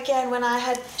so again, when I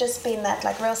had just been that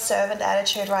like real servant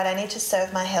attitude, right, I need to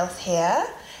serve my health here,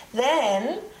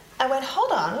 then I went,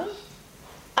 hold on,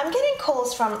 I'm getting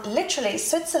calls from literally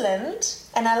Switzerland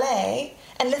and LA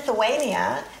and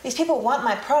Lithuania. These people want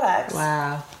my products.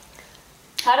 Wow.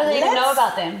 How do they even know Let's-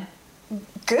 about them?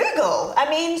 Google. I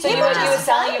mean, So you people were just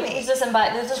selling find me. this and buy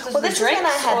this was Well, the this drinks, is when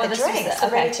I had or the this was drinks, the,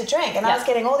 the ready to drink, and I was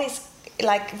getting all these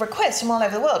like requests from all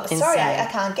over the world. But sorry, Insane. I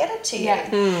can't get it to you.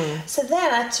 Yeah. So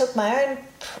then I took my own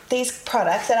these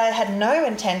products that I had no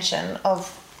intention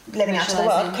of letting out to the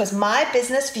world, Commercializing. because my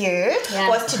business view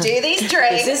was to do these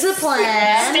drinks. This is the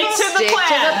plan. Stick to the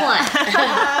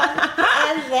plan.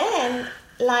 And then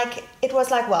like it was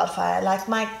like wildfire, like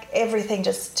my everything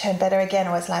just turned better again.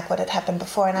 It was like what had happened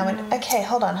before, and I went, okay,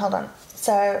 hold on.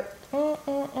 So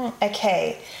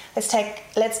okay, let's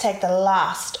take the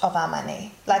last of our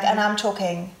money, like, and I'm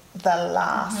talking the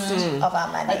last of our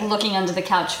money. like looking under the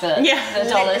couch for Yeah. the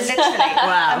dollars. Literally.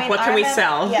 Wow, what can we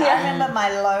sell? Yeah, I remember my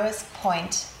lowest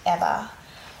point ever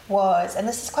was, and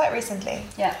this is quite recently.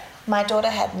 Yeah. My daughter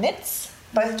had knits.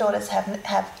 Both daughters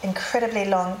have incredibly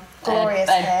long, glorious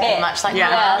I hair. bet. Much like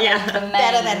Yeah. Yeah. The main-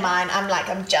 Better than mine.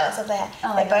 I'm jealous of their hair.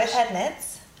 Oh my They both gosh. had knits.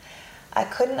 I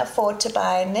couldn't afford to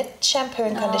buy knit shampoo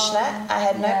and conditioner. I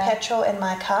had no petrol in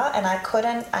my car, and I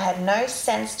had no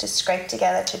sense to scrape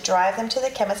together to drive them to the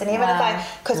chemist. And even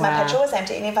because my petrol was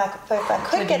empty, and if I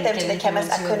could get them to the chemist,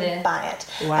 I couldn't buy it.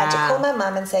 I had to call my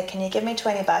mum and say, "Can you give me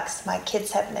 $20? My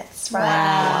kids have knits." Right.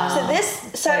 Wow.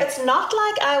 So it's not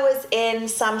like I was in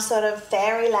some sort of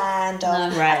fairyland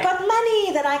of Right. I've got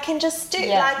money that I can just do.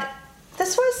 Yeah. Like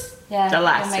this was The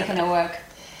last you're making of it work.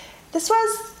 this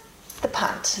was the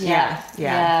punt. Yeah.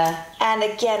 And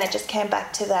again, it just came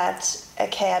back to that,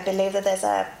 okay, I believe that there's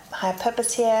a higher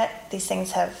purpose here. These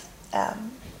things have,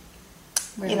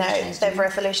 they've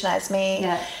revolutionized me.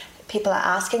 Yeah. People are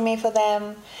asking me for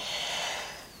them.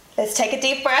 Let's take a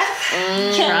deep breath.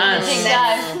 Trust. Big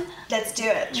dive. Let's do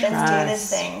it. Let's do this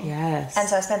thing. Yes. And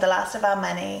so I spent the last of our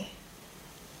money.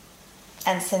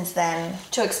 And since then,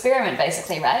 To experiment,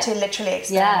 basically, right? to literally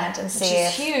experiment and see Which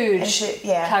is huge and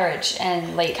to- courage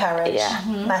and leap. courage, Yeah.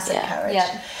 massive Yeah. courage.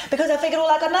 Yeah. Because I figured,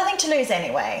 well, I got nothing to lose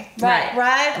anyway. Right.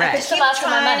 Right. I Right. could It's the keep last of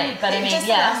my trying- money, but I mean, just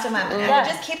yeah. the last of my money. I Yeah.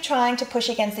 could just keep trying to push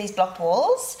against these blocked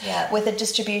walls Yeah. with a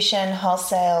distribution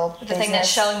wholesale The thing that's business.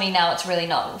 showing me now, it's really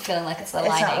not feeling like it's the It's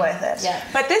lining. not worth it. Yeah.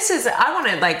 But this is, I want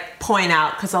to like point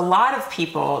out, because a lot of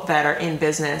people that are in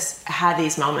business have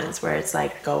these moments where it's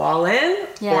like go all in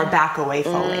or back away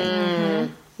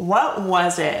fully. What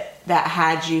was it that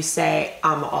had you say,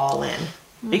 I'm all in?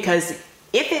 Because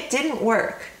if it didn't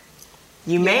work,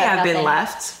 you may had have been nothing.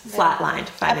 left flatlined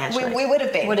financially. we would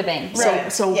have been. Would have been.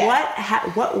 So Yeah.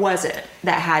 what was it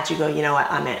that had you go, you know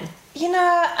what, I'm in? You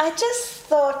know, I just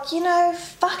thought,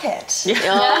 fuck it.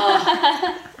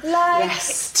 Oh, Like,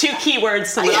 yes. Two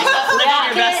keywords to live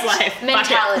your best life. Fuck it.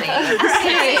 Mentality.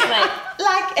 Seriously.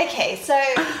 like okay, so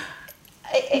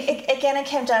again, it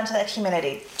came down to that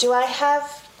humility. Do I have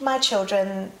my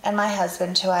children and my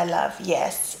husband who I love?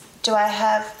 Yes. Do I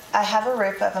have a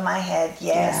roof over my head?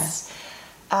 Yes.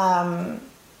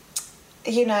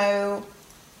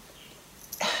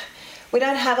 We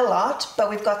don't have a lot, but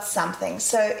we've got something.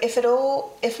 So if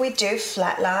we do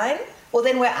flatline, well,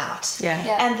 then we're out. Yeah.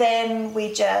 Yeah. And then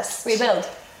we just Rebuild.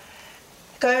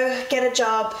 go get a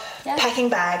job, Yeah. packing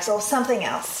bags or something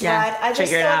else. Yeah, Right? I just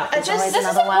figure it thought, out. I There's just always This is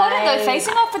another important way. though,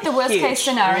 facing off with the worst Huge. case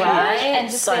scenario Right. and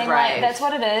just So being like, brave. that's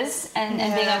what it is, and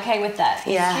being Yeah. okay with that.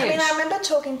 is Yeah. I huge. I mean, I remember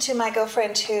talking to my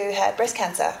girlfriend who had breast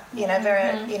cancer. She's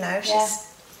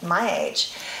my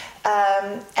age,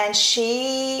 and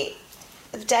she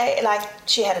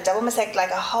had a double mastectomy,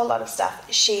 like a whole lot of stuff.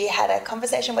 She had a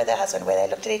conversation with her husband where they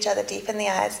looked at each other deep in the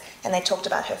eyes and they talked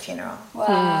about her funeral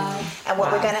Wow. and what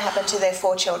were going to happen to their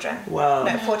 4 children. Whoa.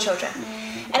 No, 4 children.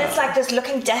 And it's like just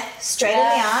looking death straight in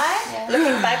the eye,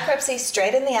 looking bankruptcy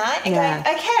straight in the eye, and Yeah.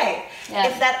 going, okay, Yeah.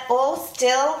 if that all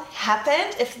still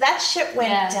happened, if that shit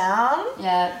went down,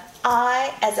 Yeah.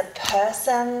 I, as a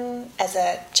person, as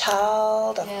a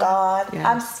child of God. Yeah.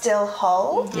 I'm still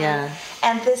whole. Yeah.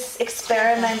 And this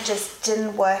experiment just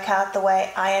didn't work out the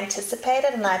way I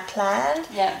anticipated and I planned.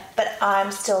 Yeah. But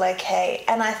I'm still okay.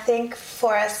 And I think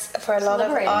for us, for a lot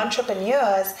of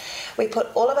entrepreneurs, we put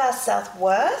all of our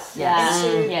self-worth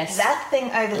into that thing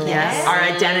over there. Yes. Our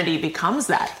identity becomes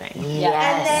that thing. Yes.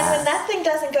 And then when that thing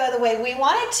doesn't go the way we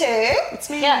want it to, It's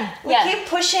me. we keep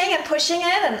pushing and pushing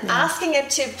it and asking it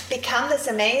to become this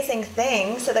amazing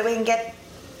thing so that we can get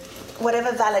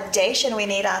whatever validation we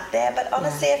need out there. But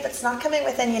honestly, if it's not coming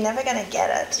within, you're never going to get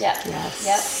it. Yeah. Yes.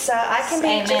 Yep. So I can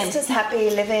be just as happy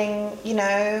living, you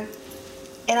know,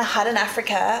 in a hut in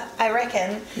Africa, I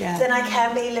reckon, than I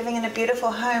can be living in a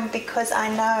beautiful home, because I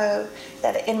know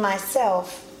that in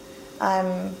myself, I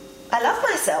love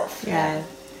myself. Yeah.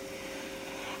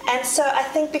 And so I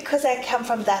think because I come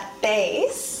from that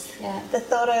base, the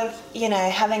thought of, you know,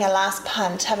 having a last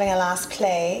punt, having a last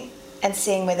play, and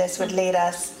seeing where this would lead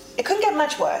us, it couldn't get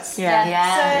much worse. So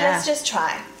let's just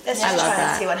try. Let's just try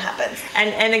and see what happens.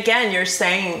 And again, you're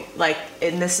saying, like,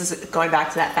 and this is going back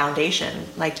to that foundation,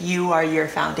 like, you are your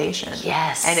foundation.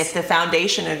 Yes. And if the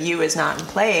foundation of you is not in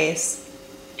place,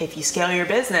 if you scale your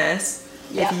business,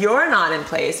 if you're not in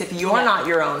place, if you're not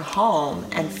your own home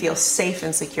and feel safe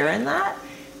and secure in that,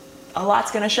 a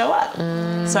lot's going to show up.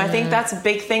 So I think that's a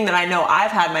big thing that I know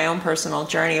I've had my own personal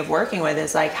journey of working with,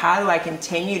 is like, how do I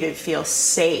continue to feel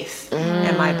safe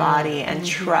in my body and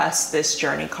trust this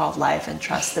journey called life and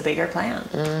trust the bigger plan?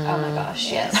 Oh my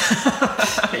gosh, yes.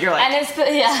 You're like, And it's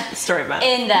story about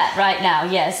in that right now,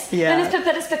 yes. Yeah.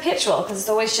 But it's perpetual, because it's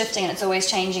always shifting and it's always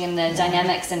changing, and the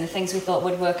dynamics and the things we thought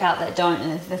would work out that don't,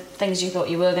 and the things you thought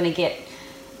you were going to get,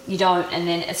 you don't, and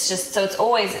then it's just, so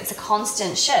it's a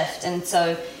constant shift. And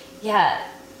so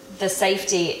the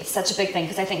safety is such a big thing,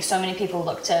 because I think so many people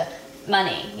look to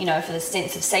money, you know, for the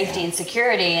sense of safety and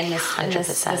security, and this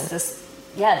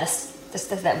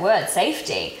 100%. that word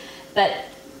safety. But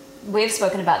we've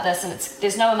spoken about this, and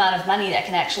there's no amount of money that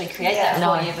can actually create that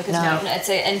for you, because it's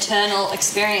an internal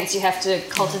experience you have to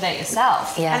cultivate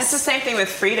yourself. Yes. And it's the same thing with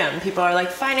freedom. People are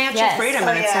like, financial freedom,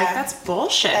 and it's like, that's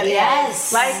bullshit.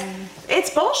 Yes. Like,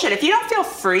 it's bullshit. If you don't feel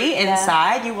free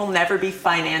inside, you will never be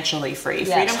financially free.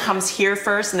 Yes. Freedom comes here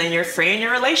first, and then you're free in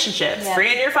your relationships,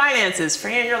 free in your finances,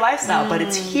 free in your lifestyle. But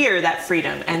it's here that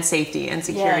freedom and safety and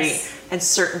security and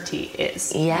certainty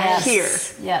is. Yes. Here.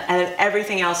 Yeah. And then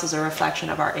everything else is a reflection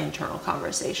of our internal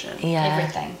conversation.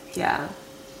 Everything. Yeah.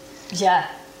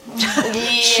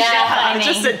 Honey.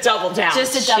 Just a double down.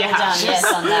 Just a double down, yes,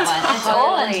 on that one. It's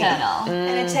all internal.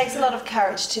 And it takes a lot of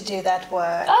courage to do that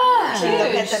work. Oh, to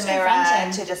look at huge. the mirror,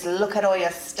 Confronting. to just look at all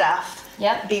your stuff.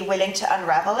 Yep. Be willing to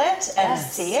unravel it and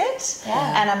see it.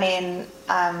 Yeah. And I mean,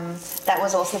 that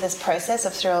was also this process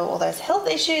of through all those health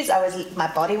issues. My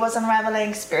body was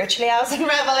unraveling, spiritually I was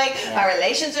unraveling, my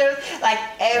relationship, like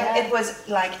it was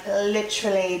like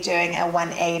literally doing a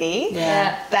 180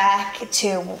 back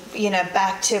to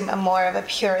a more of a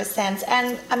pure sense.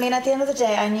 And I mean, at the end of the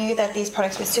day, I knew that these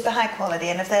products were super high quality,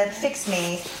 and if they had fixed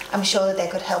me, I'm sure that they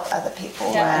could help other people.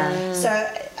 Right? So.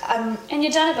 And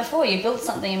you've done it before. You built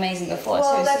something amazing before.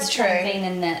 Well, so that's you've true. kind of been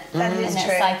in that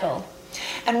cycle.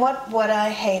 And what I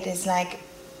hate is like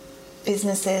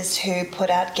businesses who put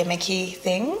out gimmicky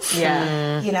things.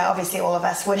 Yeah. You know, obviously all of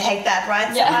us would hate that,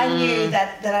 right? Yeah. So I knew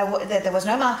that there was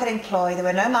no marketing ploy, there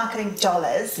were no marketing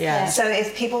dollars. Yeah. So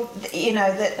if people, you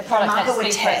know, the product market has to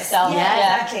would speak for test. itself. Yeah,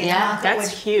 exactly. Yeah. The market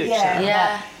That's huge.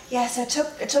 Yeah, so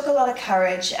it took a lot of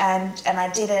courage, and I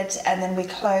did it, and then we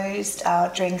closed our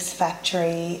drinks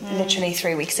factory literally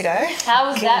 3 weeks ago. How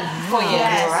was that for you?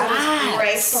 Yeah, so it was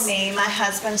great for me. My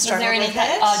husband struggled with anything?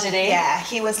 it. Oh, did he? Yeah,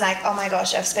 he was like, "Oh my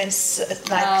gosh, I've spent so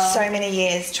many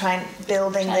years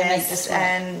building Trying to make this, this work.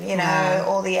 and you know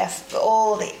all the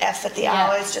effort, the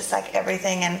hours, just like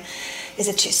everything, and." Is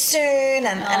it too soon?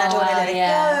 And I don't want to let it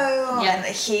go. Yeah. And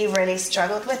he really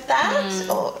struggled with that.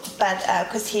 But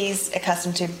because he's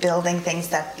accustomed to building things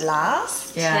that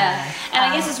last. Yeah. And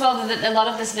I guess as well that a lot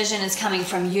of this vision is coming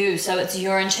from you. So it's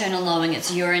your internal knowing, it's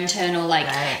your internal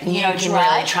you know, can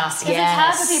drive. really trust. Because it's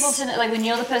hard for people to, like, when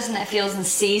you're the person that feels and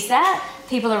sees that,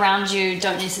 people around you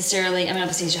don't necessarily, I mean,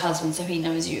 obviously he's your husband, so he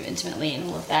knows you intimately and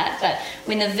all of that, but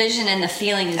when the vision and the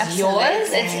feeling is Absolutely.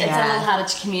 yours, it's a little harder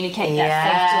to communicate that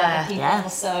faith to other people. Yeah.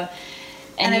 So,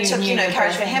 And it took,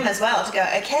 courage for him as well to go,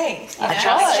 okay, I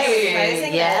trust you.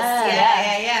 raising Yeah. this.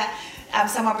 Yeah.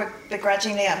 somewhat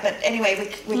begrudgingly. But anyway,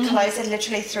 we closed it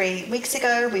literally 3 weeks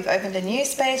ago. We've opened a new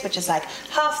space, which is like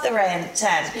half the rent,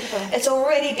 and it's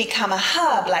already become a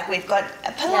hub. Like we've got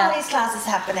Pilates classes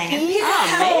happening, and people are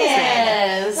coming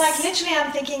in. Like literally,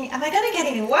 I'm thinking, am I going to get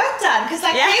any work done? Because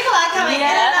like people are coming in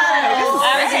and out.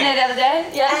 I was in there the other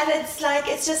day. Yeah. And it's like,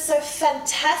 it's just so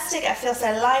fantastic. I feel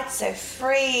so light, so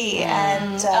free,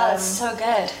 and it's so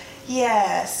good.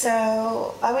 Yeah,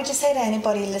 so I would just say to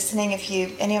anybody listening, if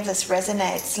any of this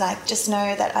resonates, like just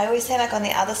know that I always say, like, on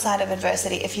the other side of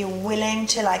adversity, if you're willing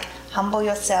to like humble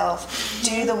yourself,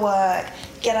 do the work,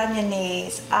 get on your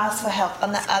knees, ask for help,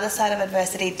 on the other side of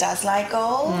adversity does lie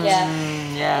gold.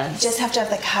 Yeah. You just have to have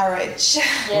the courage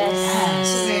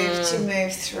to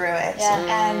move through it.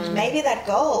 And maybe that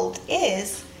gold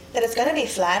is that it's going to be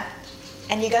flat,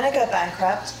 and you're going to go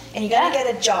bankrupt, and you're going to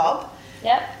get a job.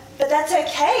 But that's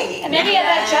okay. And maybe at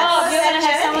that job, you're going to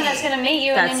have someone that's going to meet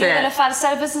you, and then you're going to find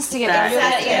start a business together.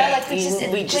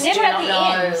 We just never at the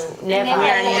end. Never.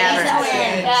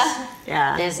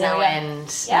 There's no end.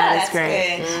 That is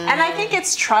great. And I think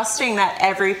it's trusting that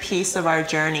every piece of our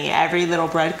journey, every little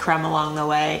breadcrumb along the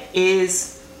way,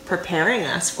 is preparing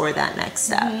us for that next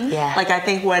step. Like, I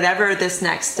think whatever this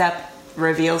next step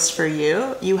reveals for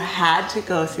you, you had to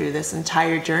go through this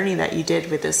entire journey that you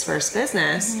did with this first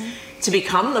business to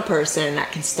become the person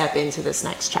that can step into this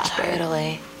next chapter.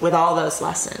 Totally. With all those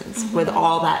lessons, with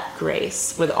all that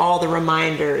grace, with all the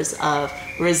reminders of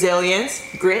resilience,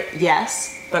 grit,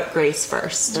 yes, but grace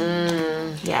first.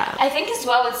 I think as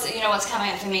well, it's, what's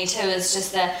coming up for me too is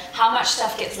just how much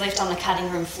stuff gets left on the cutting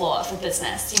room floor for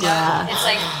business. It's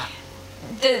like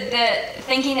the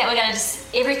thinking that we're going to just,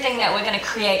 everything that we're going to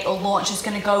create or launch is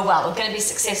going to go well, or going to be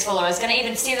successful, or is going to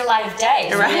even see the light of day.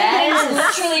 Things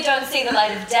literally don't see the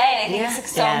light of day, and I think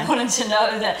it's so important to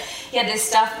know that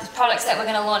there's products that we're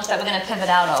going to launch that we're going to pivot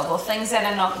out of, or things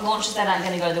that are not launches that aren't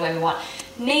going to go the way we want.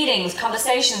 Meetings,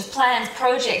 conversations, plans,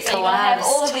 projects, and you're going to have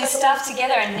all of these stuff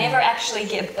together and never actually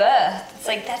get birthed. It's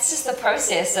like, that's just the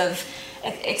process of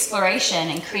exploration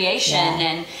and creation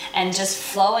and just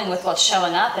flowing with what's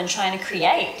showing up and trying to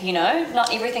create.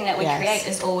 Not everything that we create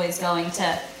is always going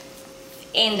to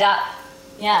end up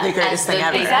the greatest thing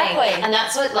ever. Exactly. And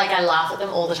that's what, like, I laugh at them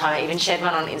all the time. I even shared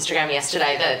one on Instagram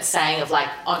yesterday, the saying of like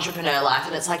entrepreneur life,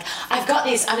 and it's like, I've got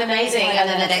this, I'm amazing, and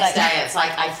then the next day it's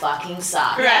like, I fucking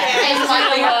suck. And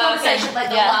like, we have conversation, like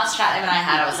the last chat him and I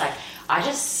had, I was like, I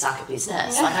just suck at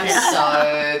business. Like, I'm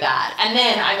so bad. And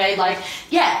then I made like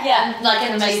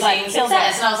an amazing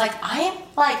success. And I was like, I am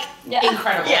like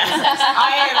incredible.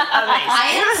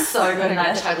 I am so good, and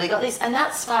I totally got this. And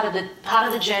that's part of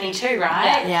the journey too,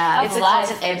 right? It's a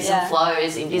constant ebbs and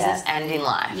flows in business and in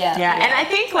life. And I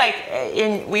think,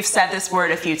 like, we've said this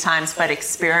word a few times, but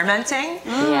experimenting,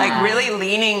 like really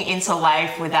leaning into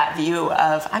life with that view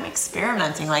of, I'm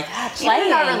experimenting, like even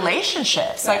in our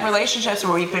relationships, like relationships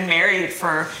where we've been married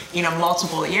for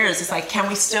multiple years, it's like, can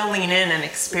we still lean in and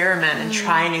experiment and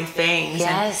try new things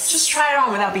and just try it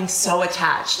on without being so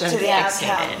attached and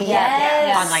fixated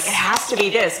on like, it has to be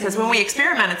this, because when we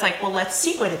experiment, it's like, well, let's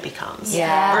see what it becomes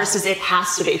versus it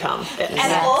has to become this.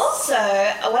 And also,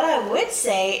 what I would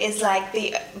say is like,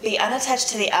 be unattached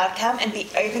to the outcome and be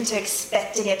open to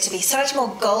expecting it to be so much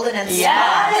more golden and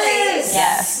sparkly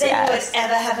than you would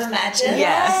ever have imagined.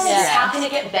 How can it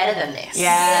get better than this?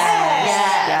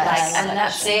 And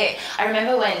that's it. I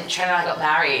remember when Trent and I got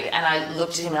married, and I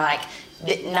looked at him and like,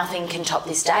 nothing can top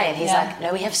this day, and he's like,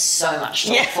 no, we have so much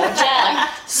to look forward to, like,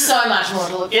 so much more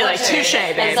to look forward to. You're like, touche,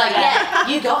 babe. It's like,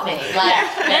 you got me.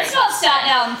 Like, let's not start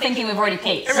now and thinking we've already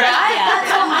peaked. Right?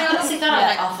 That's what I honestly thought. I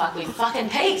was like, oh fuck, we fucking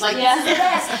peaked. Like, this is the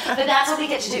best. But that's what we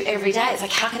get to do every day. It's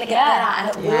like, how can it get better? And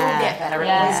it will get better. It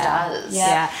always does.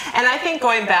 And I think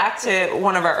going back to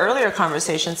one of our earlier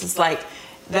conversations, is like,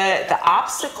 the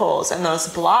obstacles and those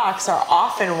blocks are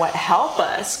often what help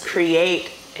us create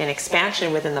an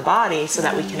expansion within the body so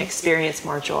that we can experience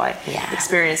more joy,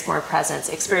 experience more presence,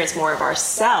 experience more of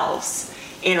ourselves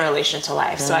in relation to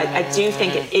life. So I do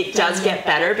think it does get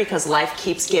better because life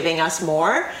keeps giving us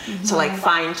more to like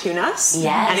fine tune us.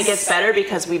 And it gets better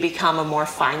because we become a more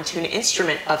fine tuned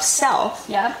instrument of self.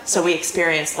 So we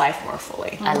experience life more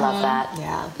fully. I love that.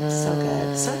 So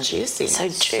good. So juicy. So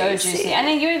juicy. And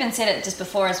then you even said it just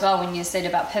before as well, when you said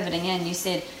about pivoting in, you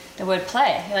said the word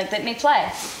play. You're like, let me play.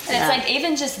 And it's like,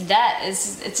 even just that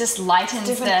it just lightens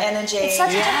different energy. It's such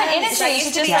a different energy. It's like,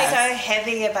 you just like so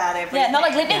heavy about everything. Not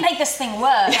like, let me make this thing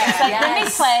work. It's like, let me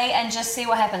play and just see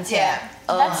what happens here.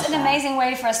 That's an amazing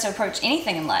way for us to approach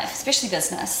anything in life, especially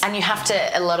business. And you have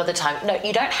to, a lot of the time, no,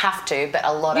 you don't have to, but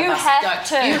a lot of us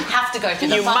don't. You have to go through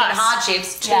the fucking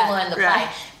hardships to learn the play.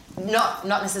 Not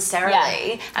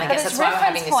necessarily, and I guess that's why we're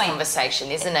having this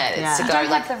conversation, isn't it? It's to you go don't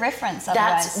like have the reference.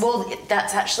 Otherwise.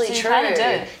 That's actually so you true. kind of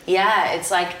do. Yeah, it's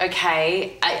like,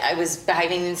 okay, I was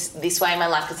behaving this way in my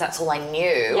life because that's all I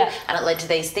knew, and it led to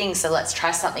these things. So let's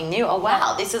try something new. Oh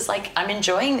wow, this is like I'm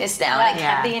enjoying this now, and it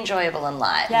can be enjoyable in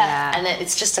life. And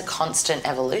it's just a constant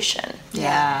evolution.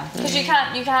 Because you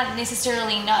can't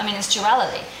necessarily know. I mean, it's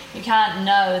duality. You can't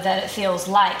know that it feels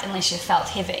light unless you've felt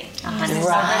heavy. There's no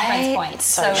reference point.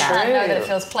 So we can't know that it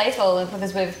feels playful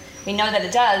because we know that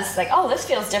it does. Like, oh, this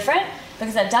feels different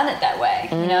because I've done it that way.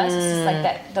 You know, it's just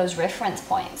like those reference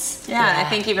points. And I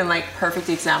think even like perfect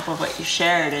example of what you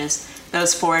shared is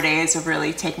those 4 days of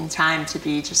really taking time to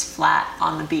be just flat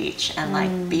on the beach and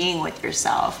like being with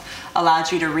yourself allowed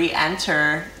you to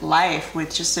re-enter life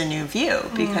with just a new view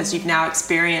because you've now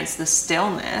experienced the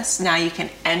stillness. Now you can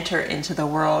enter into the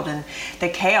world and the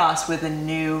chaos with a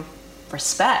new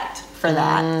respect for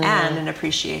that and an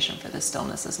appreciation for the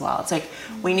stillness as well. It's like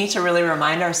we need to really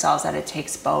remind ourselves that it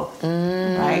takes both,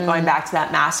 right? Going back to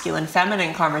that masculine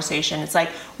feminine conversation, it's like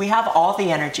we have all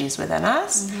the energies within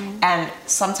us and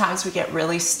sometimes we get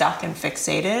really stuck and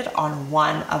fixated on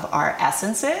one of our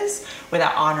essences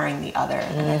without honoring the other.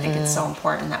 And I think it's so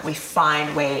important that we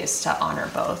find ways to honor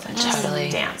both and just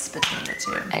dance between the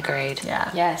two. Agreed.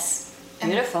 Yeah. Yes.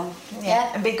 Beautiful.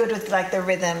 And be good with like the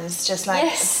rhythms, just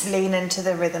like lean into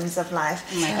the rhythms of life.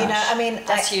 Oh my gosh. You know, I mean,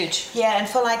 that's huge. Yeah, and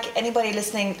for like anybody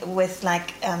listening with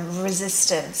like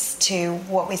resistance to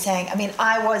what we're saying, I mean,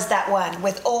 I was that one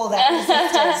with all that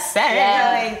resistance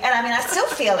going, and I mean, I still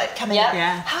feel it coming up.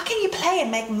 How can you play and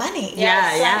make money?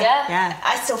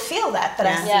 I still feel that, but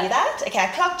I see that. Okay, I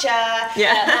clocked ya.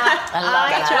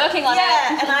 I'm working on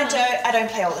it. And I don't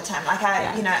play all the time. Like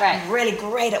I'm really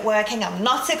great at working. I'm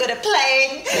not so good at playing.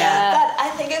 But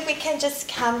I think if we can just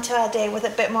come to our day with a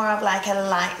bit more of like a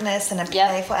lightness and a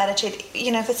playful attitude,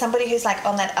 you know, for somebody who's like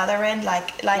on that other end,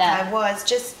 like I was,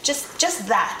 just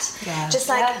that. Just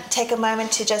like take a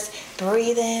moment to just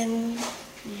breathe in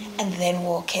and then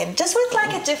walk in, just with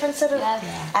like a different sort of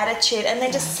attitude, and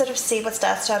then just sort of see what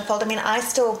starts to unfold. I mean, I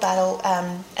still battle,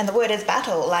 and the word is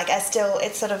battle. Like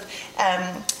it's sort of,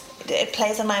 it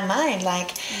plays on my mind.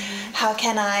 Like, how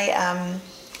can I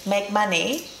make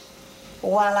money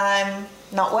while I'm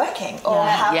not working, or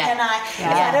how can I, if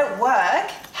I don't work,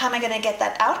 how am I going to get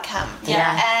that outcome?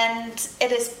 And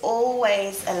it is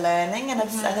always a learning, and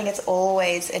it's, I think it's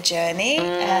always a journey,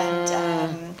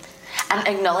 and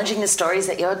acknowledging the stories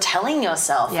that you're telling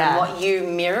yourself and what you're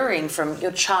mirroring from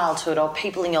your childhood or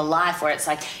people in your life, where it's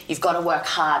like you've got to work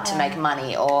hard to make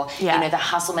money, or you know, the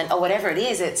hustle or whatever it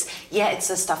is. It's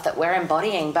the stuff that we're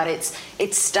embodying, but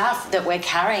it's stuff that we're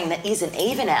carrying that isn't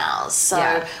even ours.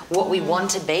 So what we want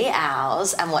to be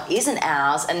ours and what isn't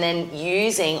ours, and then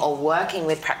using or working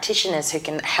with practitioners who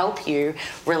can help you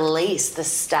release the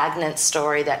stagnant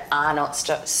story that are not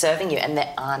serving you and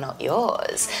that are not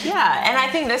yours. And I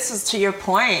think this is to your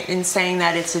point in saying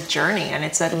that it's a journey and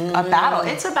it's a battle.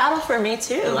 It's a battle for me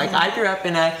too. Like I grew up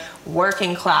in a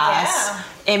working class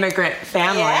immigrant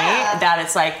family that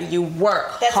it's like you work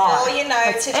hard. That's all you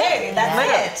know to do.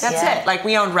 That's it. Like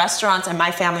we owned restaurants and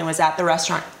my family was at the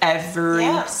restaurant every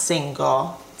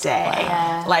single day.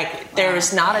 Like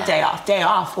there's not a day off. Day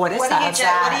off. What is that?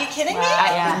 What are you kidding me?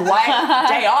 What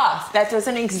day off? That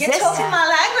doesn't exist. You're talking my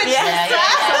language.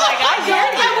 So like I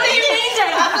get it. What do you mean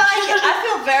day off? I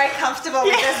feel very comfortable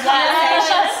with this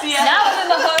conversation. Now I'm in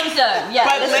the home zone.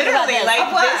 But literally,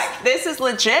 like this is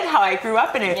legit how I grew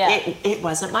up, and it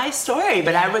wasn't my story,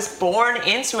 but I was born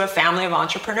into a family of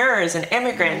entrepreneurs and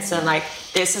immigrants, and like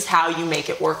this is how you make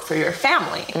it work for your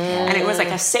family, and it was like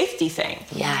a safety thing.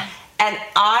 And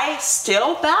I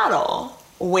still battle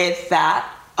with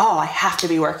that. Oh, I have to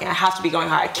be working. I have to be going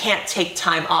hard. I can't take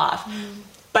time off.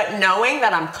 But knowing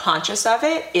that I'm conscious of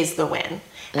it is the win.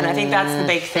 And I think that's the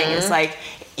big thing. Is like,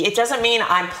 it doesn't mean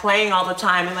I'm playing all the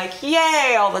time and like,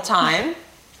 yay, all the time.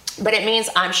 But it means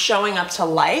I'm showing up to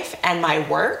life and my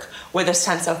work with a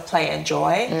sense of play and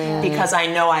joy because I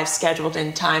know I've scheduled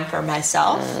in time for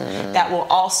myself that will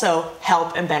also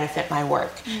help and benefit my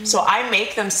work. So I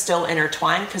make them still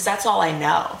intertwined because that's all I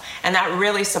know. And that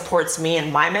really supports me,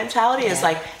 and my mentality is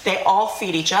like they all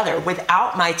feed each other.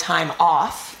 Without my time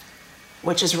off,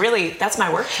 which is really, that's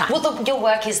my work time. Well, your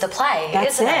work is the play,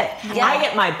 that's isn't it? Yeah. I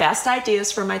get my best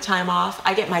ideas for my time off.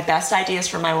 I get my best ideas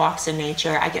for my walks in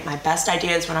nature. I get my best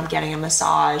ideas when I'm getting a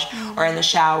massage or in the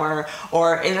shower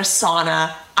or in a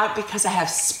sauna because I have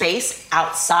space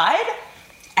outside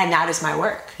And that is my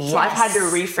work. So I've had to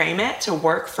reframe it to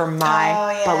work for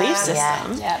my belief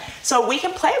system. Yeah. So we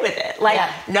can play with it. Like,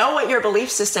 know what your belief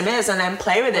system is and then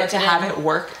play with it to have it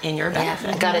work in your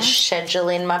benefit. I've got to schedule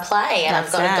in my play, and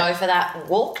I've got to go for that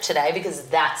walk today, because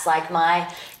that's like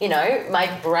my, you know, my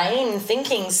brain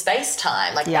thinking space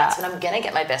time. Like, that's when I'm going to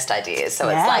get my best ideas. So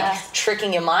it's like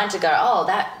tricking your mind to go, oh,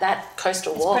 that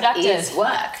coastal walk is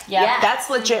work. Yeah. That's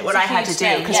legit what I had to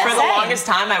do. Because for the longest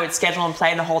time, I would schedule and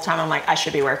play, and the whole time I'm like, I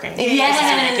should be working. This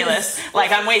is ridiculous.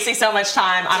 Like, I'm wasting so much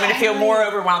time. I'm going to feel more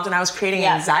overwhelmed, and I was creating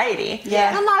anxiety.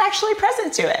 And I'm not actually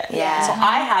present to it. So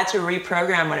I had to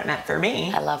reprogram what it meant for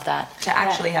me. I love that. To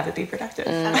actually have it be productive.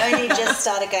 I've only just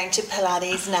started going to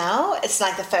Pilates now. It's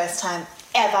like the first time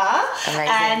ever.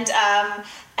 Amazing.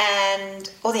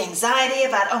 And all the anxiety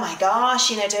about, oh my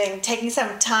gosh, you know, taking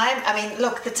some time. I mean,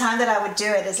 look, the time that I would do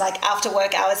it is like after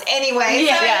work hours anyway.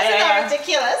 So it's not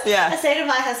ridiculous. I say to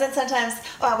my husband sometimes,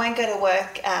 I won't go to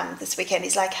work this weekend.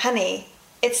 He's like, honey,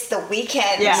 it's the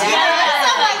weekend. You're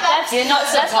not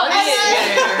supposed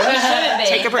to.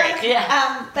 Take a break.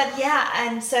 But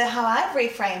and so how I've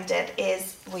reframed it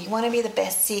is, you want to be the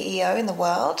best CEO in the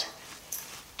world?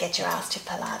 Get your ass to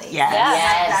Pilates.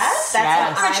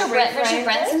 That's what Richard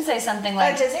Branson says something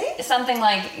like, does he? Something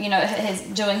like, you know,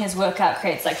 doing his workout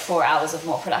creates like 4 hours of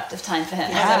more productive time for him.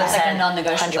 So it's like a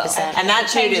non-negotiable. 100%. And that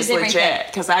dude is legit,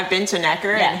 because I've been to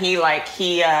Necker and he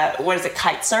what is it,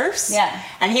 kite surfs?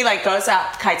 And he like goes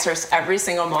out kite surfs every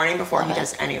single morning before he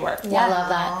does any work. I love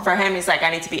that. For him, he's like, I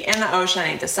need to be in the ocean,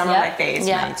 I need to sun on my face,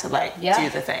 I need to like do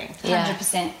the thing.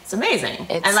 100%. It's amazing.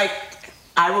 And like,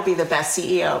 I will be the best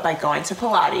CEO by going to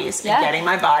Pilates and getting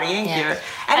my body in gear.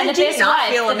 And the best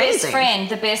wife, the amazing. best friend,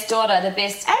 the best daughter, the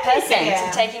best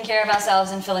person, taking care of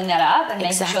ourselves and filling that up and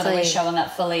making sure that we're showing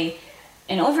up fully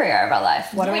in every area of our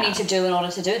life. What do we need to do in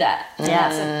order to do that? And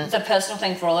that's a personal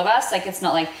thing for all of us. Like, it's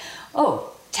not like,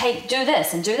 do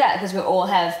this and do that, because we all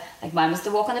have, like, mine was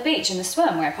the walk on the beach and the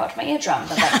swim where I popped my eardrum,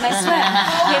 but that's my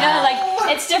swim. You know,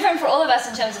 like, it's different for all of us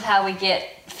in terms of how we get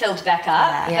filled back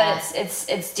up, but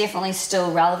it's definitely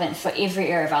still relevant for every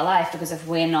area of our life, because if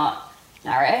we're not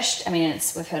nourished, I mean,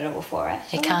 we've heard it before, right?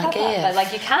 You can't give. But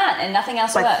like, you can't, and nothing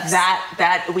else works.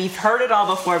 That we've heard it all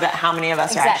before, but how many of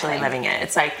us are actually living it?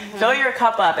 It's like, fill your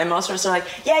cup up, and most of us are like,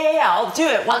 I'll do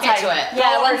it once I'll get to it.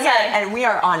 Once and we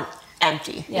are on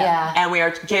empty. And we are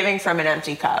giving from an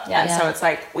empty cup. And so it's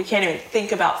like, we can't even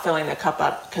think about filling the cup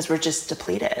up because we're just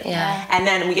depleted. And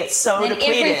then we get so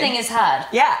depleted. Everything is hard.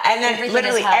 And then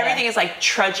everything is like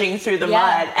trudging through the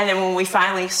mud. And then when we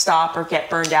finally stop or get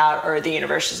burned out, or the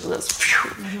universe just goes,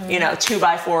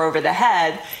 2x4 over the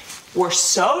head, we're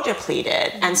so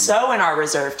depleted and so in our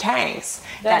reserve tanks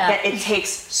that it takes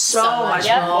so much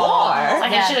more.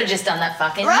 Like, I should have just done that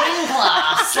fucking yin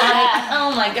class. Like,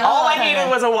 oh my God. All I needed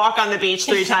was a walk on the beach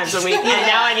 3 times a week, and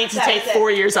now I need to take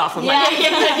 4 years off of my life.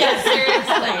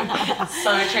 Seriously.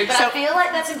 So true. But I feel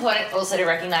like that's important also to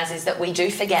recognize, is that we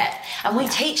do forget. And we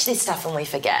teach this stuff and we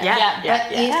forget.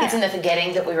 But it's in the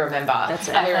forgetting that we remember.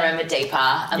 And we remember deeper,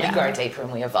 and we grow deeper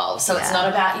and we evolve. So it's not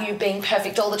about you being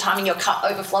perfect all the time and your cup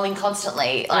overflowing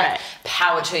constantly. Like,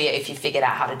 power to you if you figured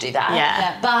out how to do that.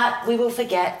 But we will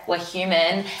forget, we're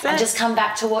human, and just come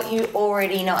back to what you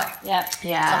already know.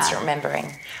 Constant remembering.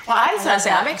 Well, I was going to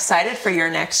say, I'm excited for your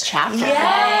next chapter.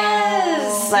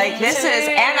 Yes! Like, this is,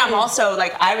 and I'm also,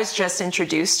 like, I was just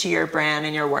introduced to your brand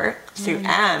and your work through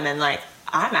M, and like,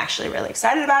 I'm actually really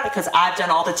excited about it because I've done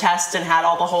all the tests and had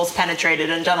all the holes penetrated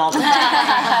and done all the and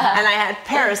I had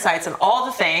parasites and all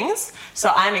the things.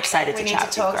 So I'm excited to chat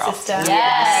to you, girl. Sister.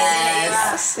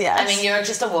 Yes. I mean, you're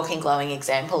just a walking, glowing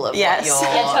example of what you're...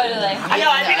 totally. I know,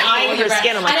 I've been eyeing her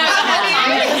skin. I'm like, I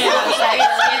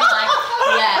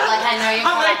know you're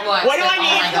like, what do I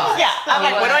need? Oh my God. I'm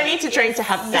like, what do I need to drink to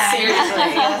have that?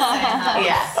 Seriously.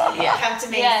 Come to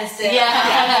me.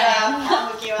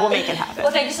 We'll make it happen.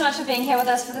 Well, thank you so much for being here with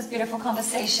us for this beautiful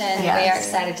conversation. We are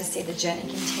excited to see the journey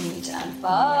continue to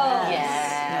unfold.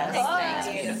 Thanks.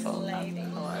 Beautiful.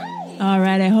 All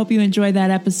right, I hope you enjoyed that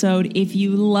episode. If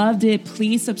you loved it,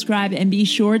 please subscribe and be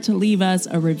sure to leave us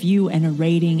a review and a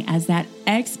rating, as that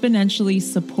exponentially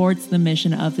supports the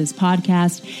mission of this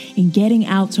podcast in getting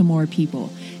out to more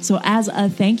people. So as a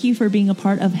thank you for being a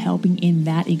part of helping in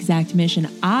that exact mission,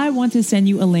 I want to send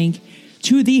you a link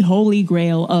to the holy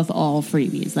grail of all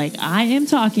freebies. Like, I am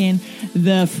talking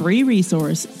the free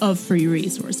resource of free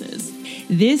resources.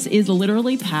 This is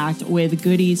literally packed with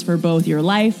goodies for both your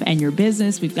life and your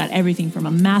business. We've got everything from a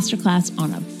masterclass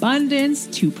on abundance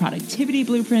to productivity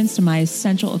blueprints to my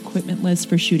essential equipment list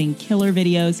for shooting killer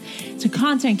videos to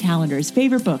content calendars,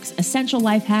 favorite books, essential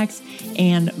life hacks,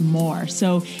 and more.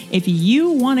 So if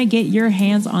you want to get your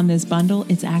hands on this bundle,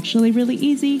 it's actually really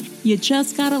easy. You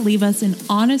just got to leave us an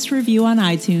honest review on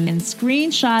iTunes and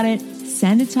screenshot it.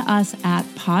 Send it to us at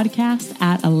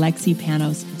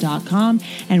podcast@alexipanos.com,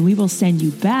 and we will send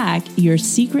you back your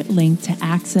secret link to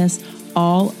access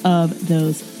all of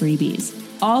those freebies.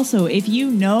 Also, if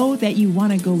you know that you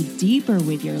want to go deeper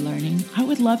with your learning, I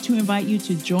would love to invite you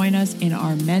to join us in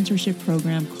our mentorship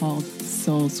program called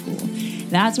Soul School.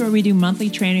 That's where we do monthly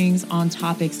trainings on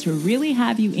topics to really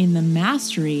have you in the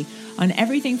mastery on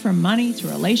everything from money to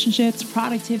relationships,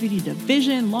 productivity to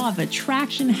vision, law of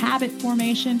attraction, habit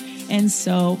formation, and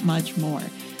so much more.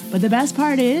 But the best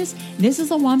part is, this is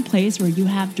the one place where you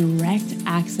have direct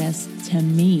access to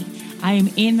me. I am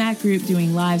in that group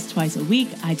doing lives twice a week.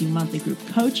 I do monthly group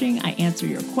coaching. I answer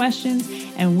your questions,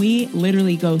 and we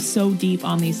literally go so deep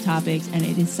on these topics, and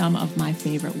it is some of my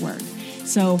favorite work.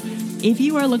 So if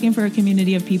you are looking for a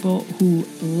community of people who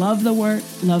love the work,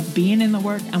 love being in the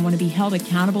work, and want to be held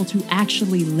accountable to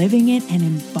actually living it and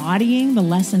embodying the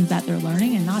lessons that they're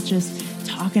learning and not just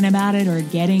talking about it or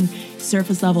getting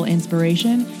surface level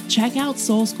inspiration, check out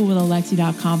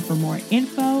soulschoolwithalexi.com for more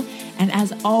info. And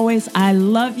as always, I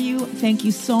love you. Thank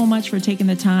you so much for taking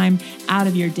the time out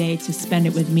of your day to spend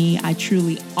it with me. I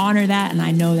truly honor that, and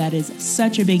I know that is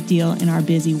such a big deal in our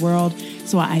busy world.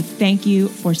 So I thank you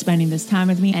for spending this time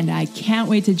with me, and I can't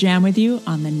wait to jam with you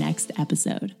on the next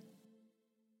episode.